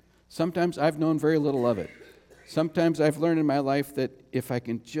know it. Sometimes I've known very little of it. Sometimes I've learned in my life that if I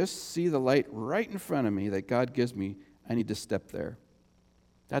can just see the light right in front of me that God gives me, I need to step there.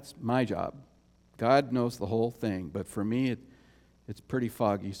 That's my job. God knows the whole thing, but for me, it's pretty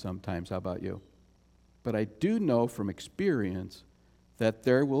foggy sometimes. How about you? But I do know from experience that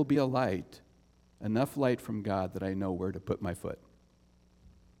there will be a light, enough light from God that I know where to put my foot.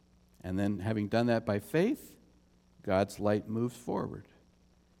 And then having done that by faith, God's light moves forward.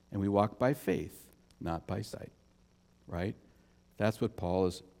 And we walk by faith, not by sight. Right? That's what Paul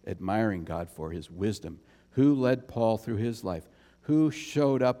is admiring God for, his wisdom. Who led Paul through his life? Who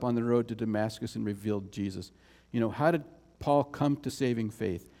showed up on the road to Damascus and revealed Jesus? How did Paul come to saving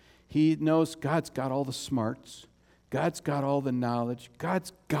faith? He knows God's got all the smarts. God's got all the knowledge.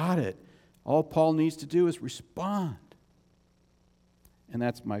 God's got it. All Paul needs to do is respond. And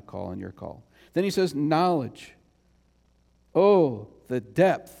that's my call and your call. Then he says, knowledge. Oh, the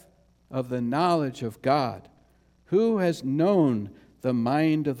depth of the knowledge of God. Who has known the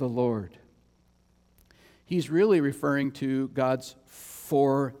mind of the Lord? He's really referring to God's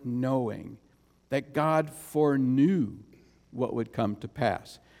foreknowing, that God foreknew what would come to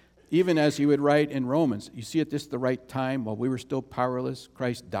pass. Even as he would write in Romans, you see at this the right time, while we were still powerless,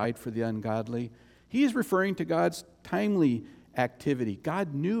 Christ died for the ungodly. He is referring to God's timely activity.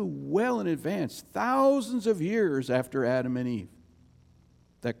 God knew well in advance, thousands of years after Adam and Eve,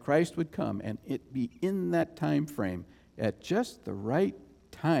 that Christ would come and it be in that time frame at just the right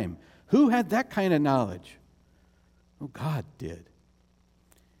time. Who had that kind of knowledge? Oh, God did.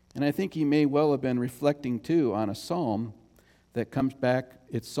 And I think he may well have been reflecting too on a psalm that comes back.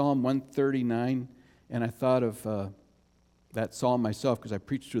 It's Psalm 139, and I thought of that psalm myself because I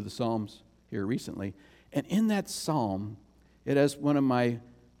preached through the Psalms here recently. And in that psalm, it has one of my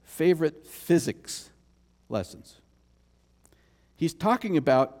favorite physics lessons. He's talking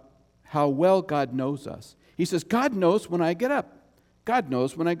about how well God knows us. He says, God knows when I get up. God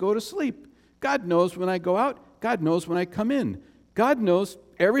knows when I go to sleep. God knows when I go out. God knows when I come in. God knows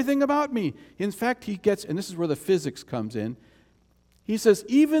everything about me. In fact, he gets, and this is where the physics comes in, he says,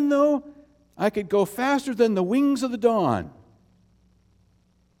 even though I could go faster than the wings of the dawn.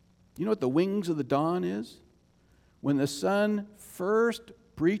 You know what the wings of the dawn is? When the sun first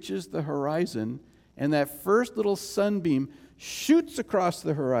breaches the horizon and that first little sunbeam shoots across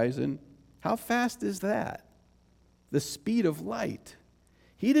the horizon, how fast is that? The speed of light.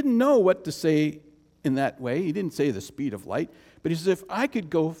 He didn't know what to say in that way. He didn't say the speed of light, but he says, if I could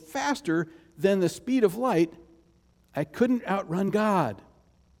go faster than the speed of light, I couldn't outrun God.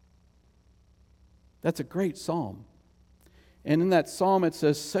 That's a great psalm. And in that psalm it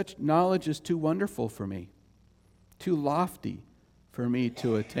says, such knowledge is too wonderful for me, too lofty for me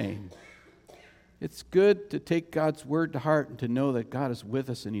to attain. It's good to take God's word to heart and to know that God is with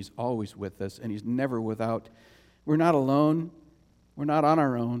us and he's always with us and he's never without. We're not alone. We're not on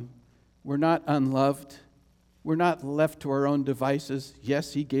our own. We're not unloved. We're not left to our own devices.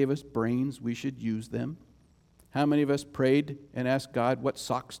 Yes, he gave us brains. We should use them. How many of us prayed and asked God what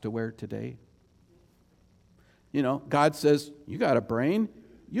socks to wear today? God says, you got a brain,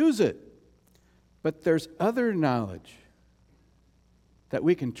 use it. But there's other knowledge that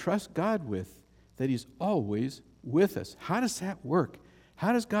we can trust God with, that he's always with us. How does that work?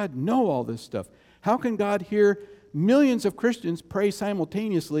 How does God know all this stuff? How can God hear millions of Christians pray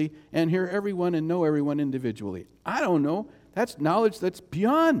simultaneously and hear everyone and know everyone individually? I don't know. That's knowledge that's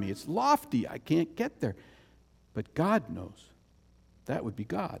beyond me. It's lofty. I can't get there. But God knows. That would be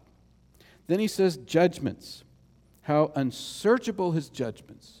God. Then he says judgments. How unsearchable his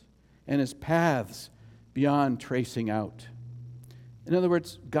judgments and his paths beyond tracing out. In other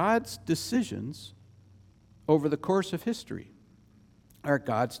words, God's decisions over the course of history are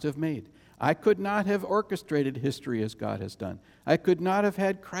God's to have made. I could not have orchestrated history as God has done. I could not have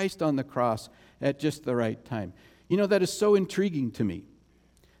had Christ on the cross at just the right time. That is so intriguing to me,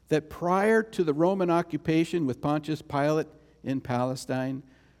 that prior to the Roman occupation with Pontius Pilate in Palestine,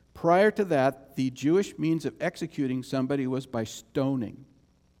 prior to that, the Jewish means of executing somebody was by stoning.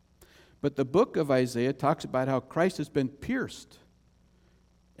 But the book of Isaiah talks about how Christ has been pierced,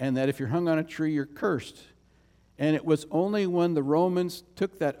 and that if you're hung on a tree, you're cursed. And it was only when the Romans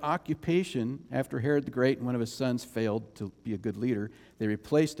took that occupation after Herod the Great and one of his sons failed to be a good leader, they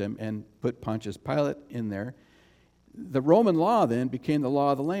replaced him and put Pontius Pilate in there. The Roman law then became the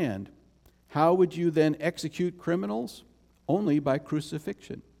law of the land. How would you then execute criminals? Only by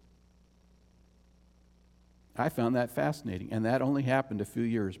crucifixion. I found that fascinating, and that only happened a few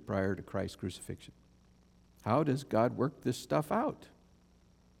years prior to Christ's crucifixion. How does God work this stuff out?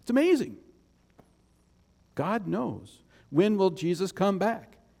 It's amazing. God knows. When will Jesus come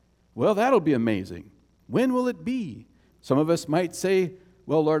back? Well, that'll be amazing. When will it be? Some of us might say,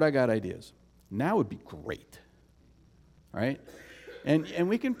 well, Lord, I got ideas. Now would be great. Right? And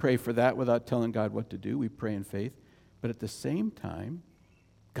we can pray for that without telling God what to do. We pray in faith. But at the same time,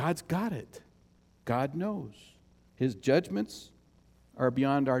 God's got it. God knows. His judgments are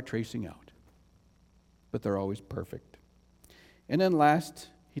beyond our tracing out. But they're always perfect. And then last,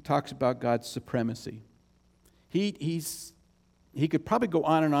 he talks about God's supremacy. He's he could probably go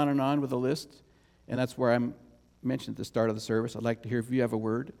on and on and on with a list, and that's where I'm mentioned at the start of the service. I'd like to hear if you have a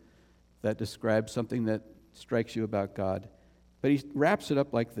word that describes something that strikes you about God. But he wraps it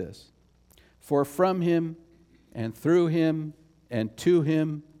up like this. For from him and through him and to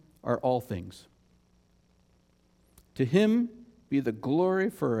him are all things. To him be the glory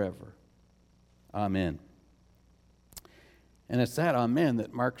forever. Amen. And it's that amen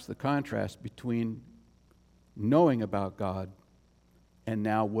that marks the contrast between knowing about God and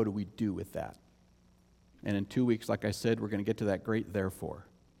now what do we do with that? And in 2 weeks, like I said, we're going to get to that great therefore.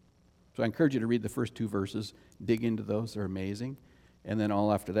 So I encourage you to read the first 2 verses, dig into those, they're amazing. And then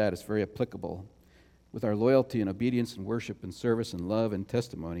all after that is very applicable. With our loyalty and obedience and worship and service and love and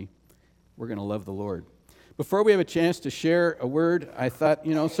testimony, we're going to love the Lord. Before we have a chance to share a word, I thought,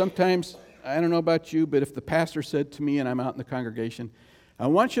 sometimes, I don't know about you, but if the pastor said to me and I'm out in the congregation, I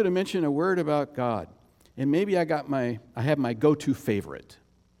want you to mention a word about God. And maybe I have my go-to favorite,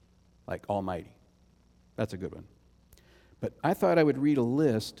 like Almighty. That's a good one. But I thought I would read a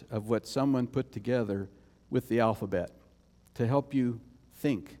list of what someone put together with the alphabet to help you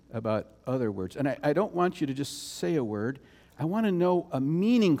think about other words. And I don't want you to just say a word. I want to know a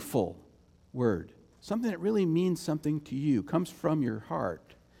meaningful word, something that really means something to you, comes from your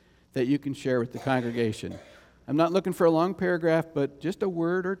heart, that you can share with the congregation. I'm not looking for a long paragraph, but just a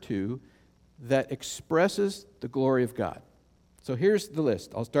word or two that expresses the glory of God. So here's the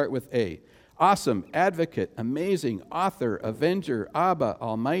list. I'll start with A. Awesome, advocate, amazing, author, avenger, Abba,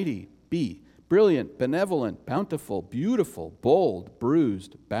 almighty. B. Brilliant, benevolent, bountiful, beautiful, bold,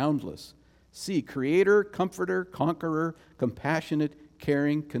 bruised, boundless. C. Creator, comforter, conqueror, compassionate,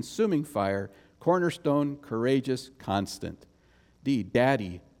 caring, consuming fire, cornerstone, courageous, constant. D.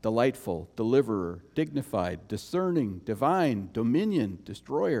 Daddy, delightful, deliverer, dignified, discerning, divine, dominion,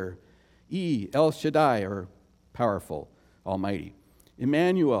 destroyer. E. El Shaddai, or powerful, almighty.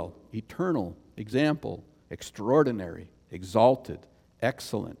 Emmanuel, eternal, example, extraordinary, exalted,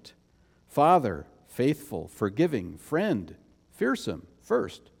 excellent. Father, faithful, forgiving, friend, fearsome,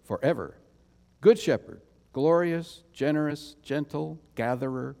 first, forever. Good shepherd, glorious, generous, gentle,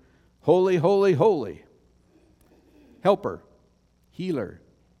 gatherer, holy, holy, holy. Helper, healer,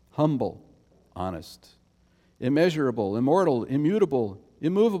 humble, honest. Immeasurable, immortal, immutable,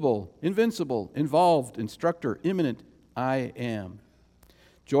 immovable, invincible, involved, instructor, imminent, I am.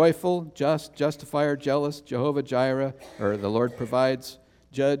 Joyful, just, justifier, jealous, Jehovah Jireh, or the Lord provides,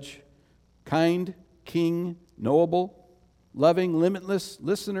 judge, kind, king, knowable, loving, limitless,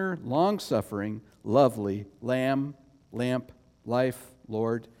 listener, long-suffering, lovely, lamb, lamp, life,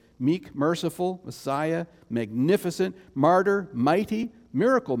 Lord, meek, merciful, Messiah, magnificent, martyr, mighty,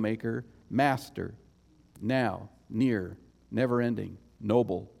 miracle maker, master, now, near, never-ending,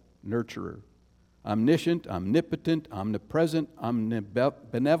 noble, nurturer, omniscient, omnipotent, omnipresent,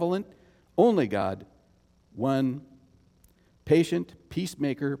 omnibenevolent, only God, one, patient,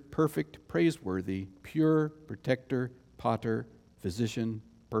 peacemaker, perfect, praiseworthy, pure, protector, potter, physician,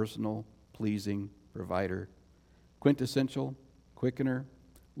 personal, pleasing, provider, quintessential, quickener,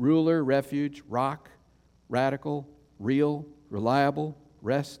 ruler, refuge, rock, radical, real, reliable,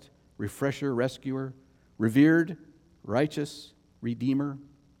 rest, refresher, rescuer, revered, righteous, redeemer,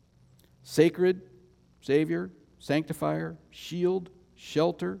 sacred, savior, sanctifier, shield,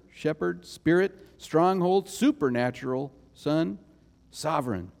 shelter, shepherd, spirit, stronghold, supernatural, son,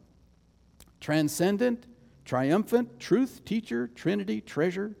 sovereign, transcendent, triumphant, truth, teacher, trinity,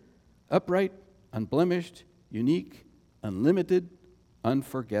 treasure, upright, unblemished, unique, unlimited,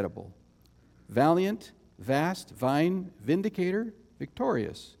 unforgettable, valiant, vast, vine, vindicator,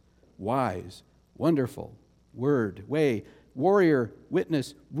 victorious, wise, wonderful, word, way, warrior,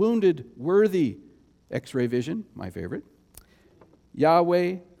 witness, wounded, worthy, X-ray vision, my favorite,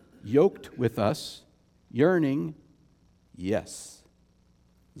 Yahweh, yoked with us, yearning, yes,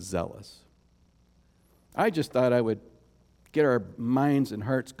 zealous. I just thought I would get our minds and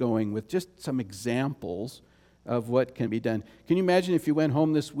hearts going with just some examples of what can be done. Can you imagine if you went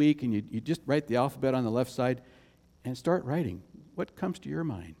home this week and you just write the alphabet on the left side and start writing what comes to your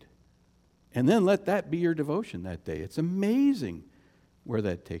mind? And then let that be your devotion that day. It's amazing where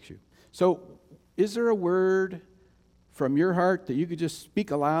that takes you. So, is there a word from your heart that you could just speak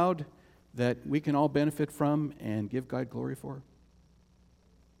aloud that we can all benefit from and give God glory for?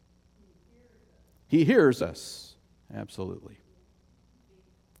 He hears us. Absolutely.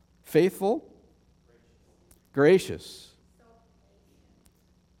 Faithful. Gracious.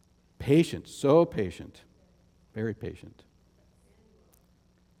 Patient. So patient. Very patient.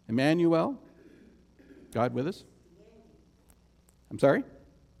 Emmanuel, God with us. I'm sorry?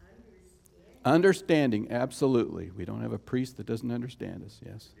 Understanding, absolutely. We don't have a priest that doesn't understand us,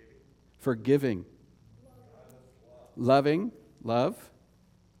 yes. Forgiving. Loving, love.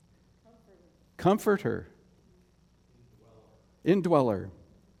 Comforter. Indweller.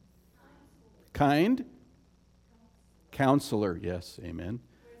 Kind. Counselor, yes, amen.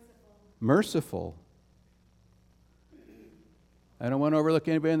 Merciful. I don't want to overlook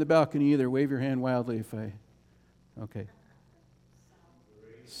anybody in the balcony either. Wave your hand wildly if I... Okay.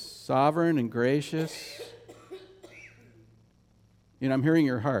 Sovereign and gracious. You know, I'm hearing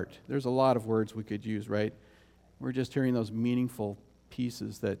your heart. There's a lot of words we could use, right? We're just hearing those meaningful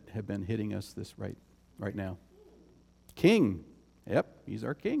pieces that have been hitting us this right now. King. Yep, he's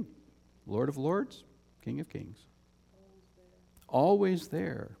our king. Lord of lords, King of kings. Always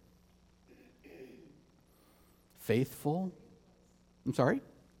there. Faithful. I'm sorry?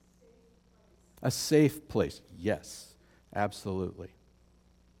 A safe place. Yes, absolutely.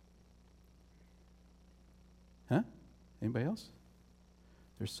 Huh? Anybody else?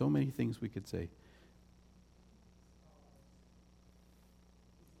 There's so many things we could say.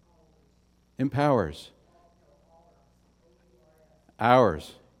 Empowers.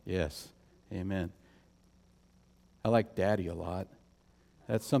 Ours. Yes. Amen. I like daddy a lot.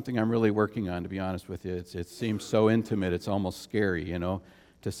 That's something I'm really working on, to be honest with you. It seems so intimate, it's almost scary, you know,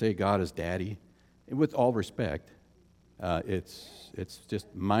 to say God is daddy. And with all respect, it's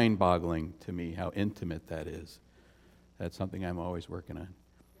just mind-boggling to me how intimate that is. That's something I'm always working on.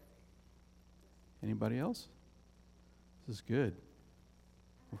 Anybody else? This is good.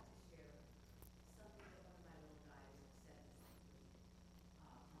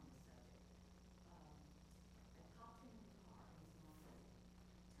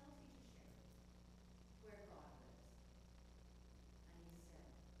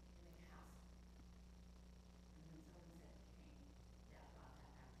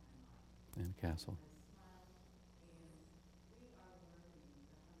 In Castle.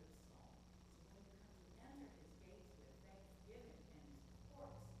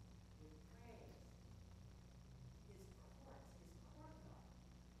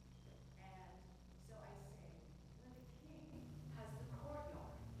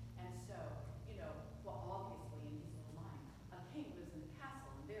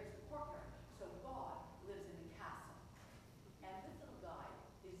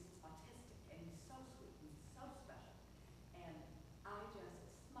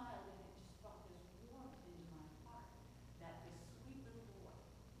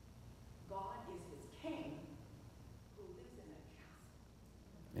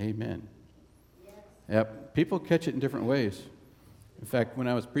 Amen. Yep. People catch it in different ways. In fact, when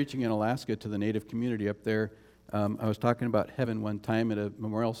I was preaching in Alaska to the Native community up there, I was talking about heaven one time at a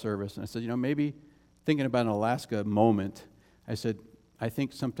memorial service, and I said, you know, maybe thinking about an Alaska moment, I said, I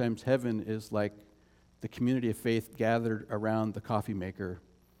think sometimes heaven is like the community of faith gathered around the coffee maker,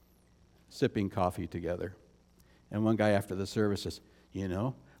 sipping coffee together. And one guy after the service says, you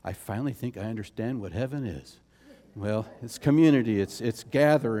know, I finally think I understand what heaven is. Well, it's community, it's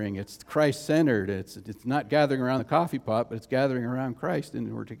gathering, it's Christ-centered, it's not gathering around the coffee pot, but it's gathering around Christ,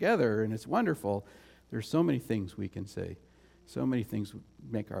 and we're together, and it's wonderful. There's so many things we can say. So many things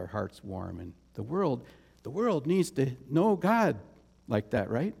make our hearts warm, and the world needs to know God like that,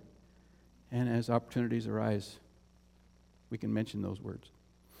 right? And as opportunities arise, we can mention those words.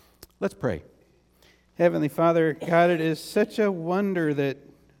 Let's pray. Heavenly Father, God, it is such a wonder that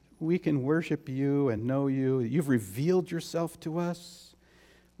we can worship you and know you. You've revealed yourself to us.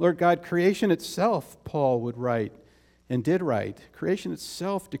 Lord God, creation itself, Paul would write and did write, creation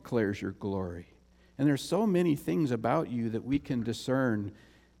itself declares your glory. And there's so many things about you that we can discern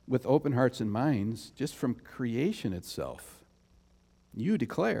with open hearts and minds just from creation itself. You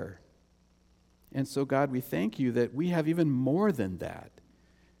declare. And so, God, we thank you that we have even more than that.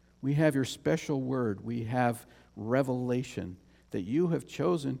 We have your special word. We have revelation that you have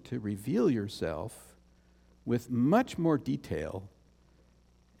chosen to reveal yourself with much more detail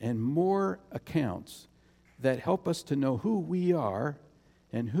and more accounts that help us to know who we are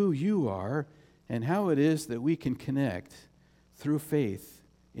and who you are and how it is that we can connect through faith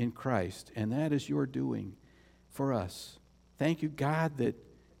in Christ. And that is your doing for us. Thank you, God, that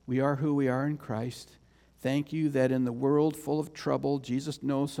we are who we are in Christ. Thank you that in the world full of trouble, Jesus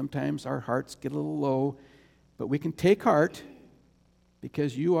knows sometimes our hearts get a little low, but we can take heart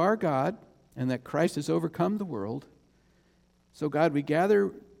because you are God and that Christ has overcome the world. So, God, we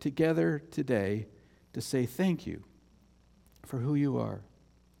gather together today to say thank you for who you are.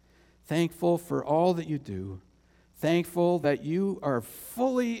 Thankful for all that you do. Thankful that you are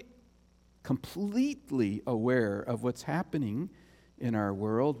fully, completely aware of what's happening in our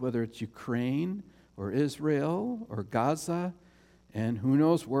world, whether it's Ukraine or Israel or Gaza, and who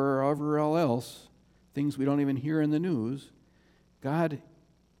knows wherever else, things we don't even hear in the news. God,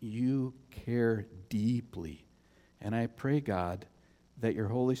 you care deeply. And I pray, God, that your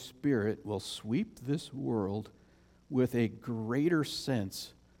Holy Spirit will sweep this world with a greater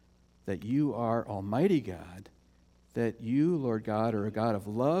sense that you are Almighty God, that you, Lord God, are a God of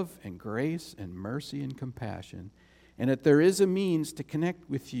love and grace and mercy and compassion, and that there is a means to connect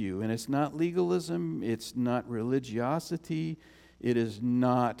with you. And it's not legalism, it's not religiosity, it is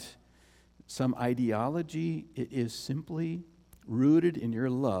not some ideology. It is simply rooted in your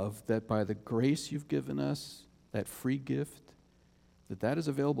love, that by the grace you've given us, that free gift, that is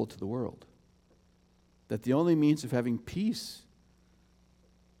available to the world. That the only means of having peace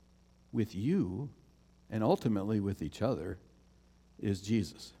with you and ultimately with each other is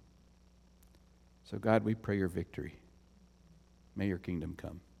Jesus. So God, we pray your victory. May your kingdom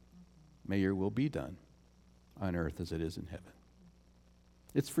come. May your will be done on earth as it is in heaven.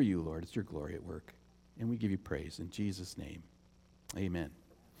 It's for you, Lord. It's your glory at work. And we give you praise in Jesus' name. Amen.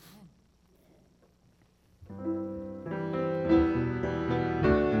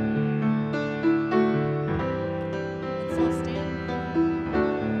 Let's all stand.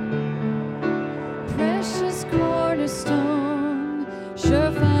 Precious cornerstone,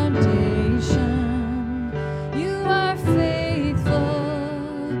 sure foundation, you are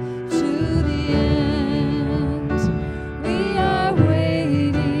faithful to the end. We are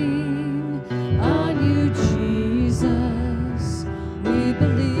waiting on you, Jesus. We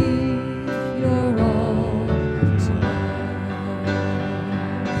believe you're all to us.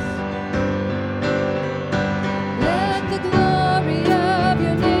 Let the glory of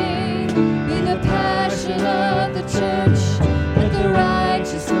your name be the passion of the church. Let the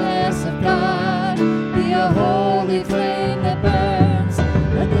righteousness of God be a holy flame that burns.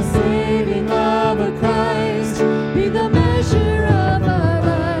 Let the saving love of Christ be the measure of our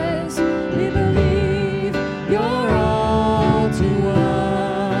lives. We believe you're all to us.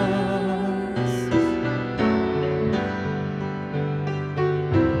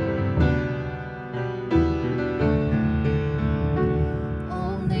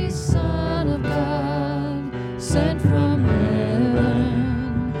 Only Son of God, sent from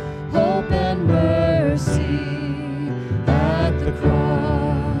heaven, hope and mercy at the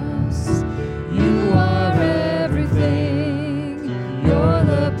cross. You are everything, you're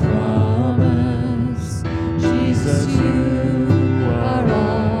the promise. Jesus, you are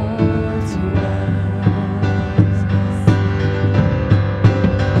all to us.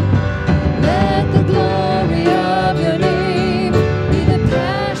 Let the glory of your name be the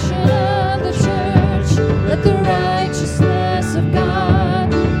passion of the church. Let the righteousness of God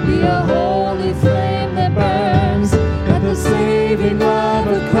be a holy flame that burns. Let the saving love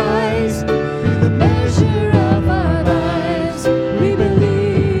of Christ be the measure of our lives. We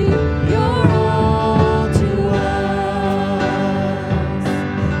believe you're all to us.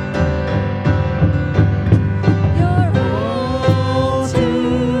 You're all to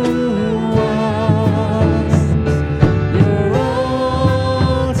us. You're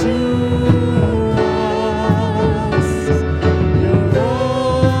all to us. You're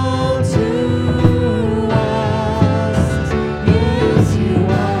all to us. Yes, you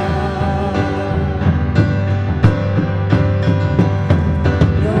are.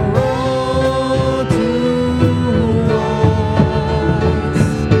 You're all to us.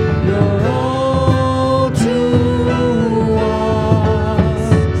 You're all to us.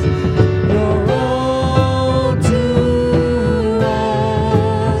 You're all to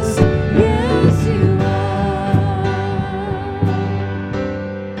us. Yes, you are.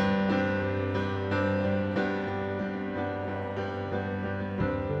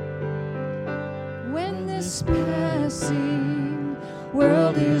 When this passing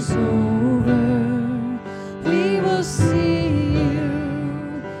world is over, we will see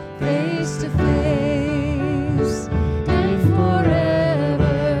you face to face, and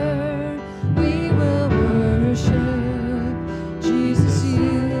forever we will worship. Jesus,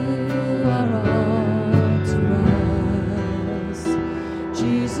 you are all to us.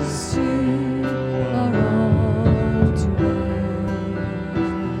 Jesus, you are all to us.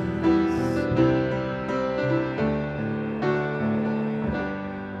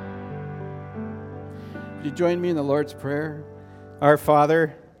 Would you join me in the Lord's Prayer? Our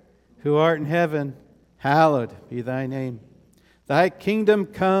Father, who art in heaven, hallowed be thy name. Thy kingdom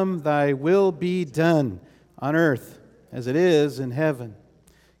come, thy will be done, on earth as it is in heaven.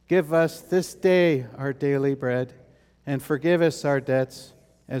 Give us this day our daily bread, and forgive us our debts,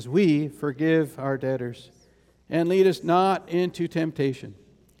 as we forgive our debtors. And lead us not into temptation,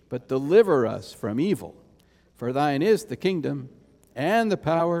 but deliver us from evil. For thine is the kingdom, and the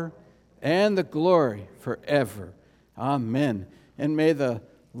power, and the glory forever. Amen. And may the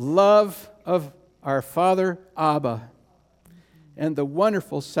love of our Father Abba and the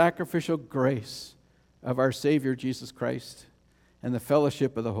wonderful sacrificial grace of our Savior Jesus Christ and the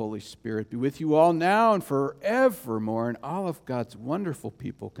fellowship of the Holy Spirit be with you all now and forevermore. And all of God's wonderful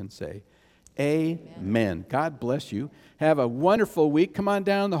people can say, Amen. God bless you. Have a wonderful week. Come on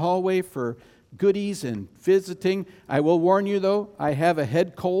down the hallway for goodies and visiting. I will warn you, though, I have a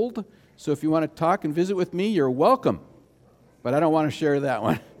head cold. So if you want to talk and visit with me, you're welcome. But I don't want to share that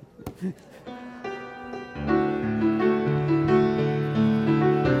one.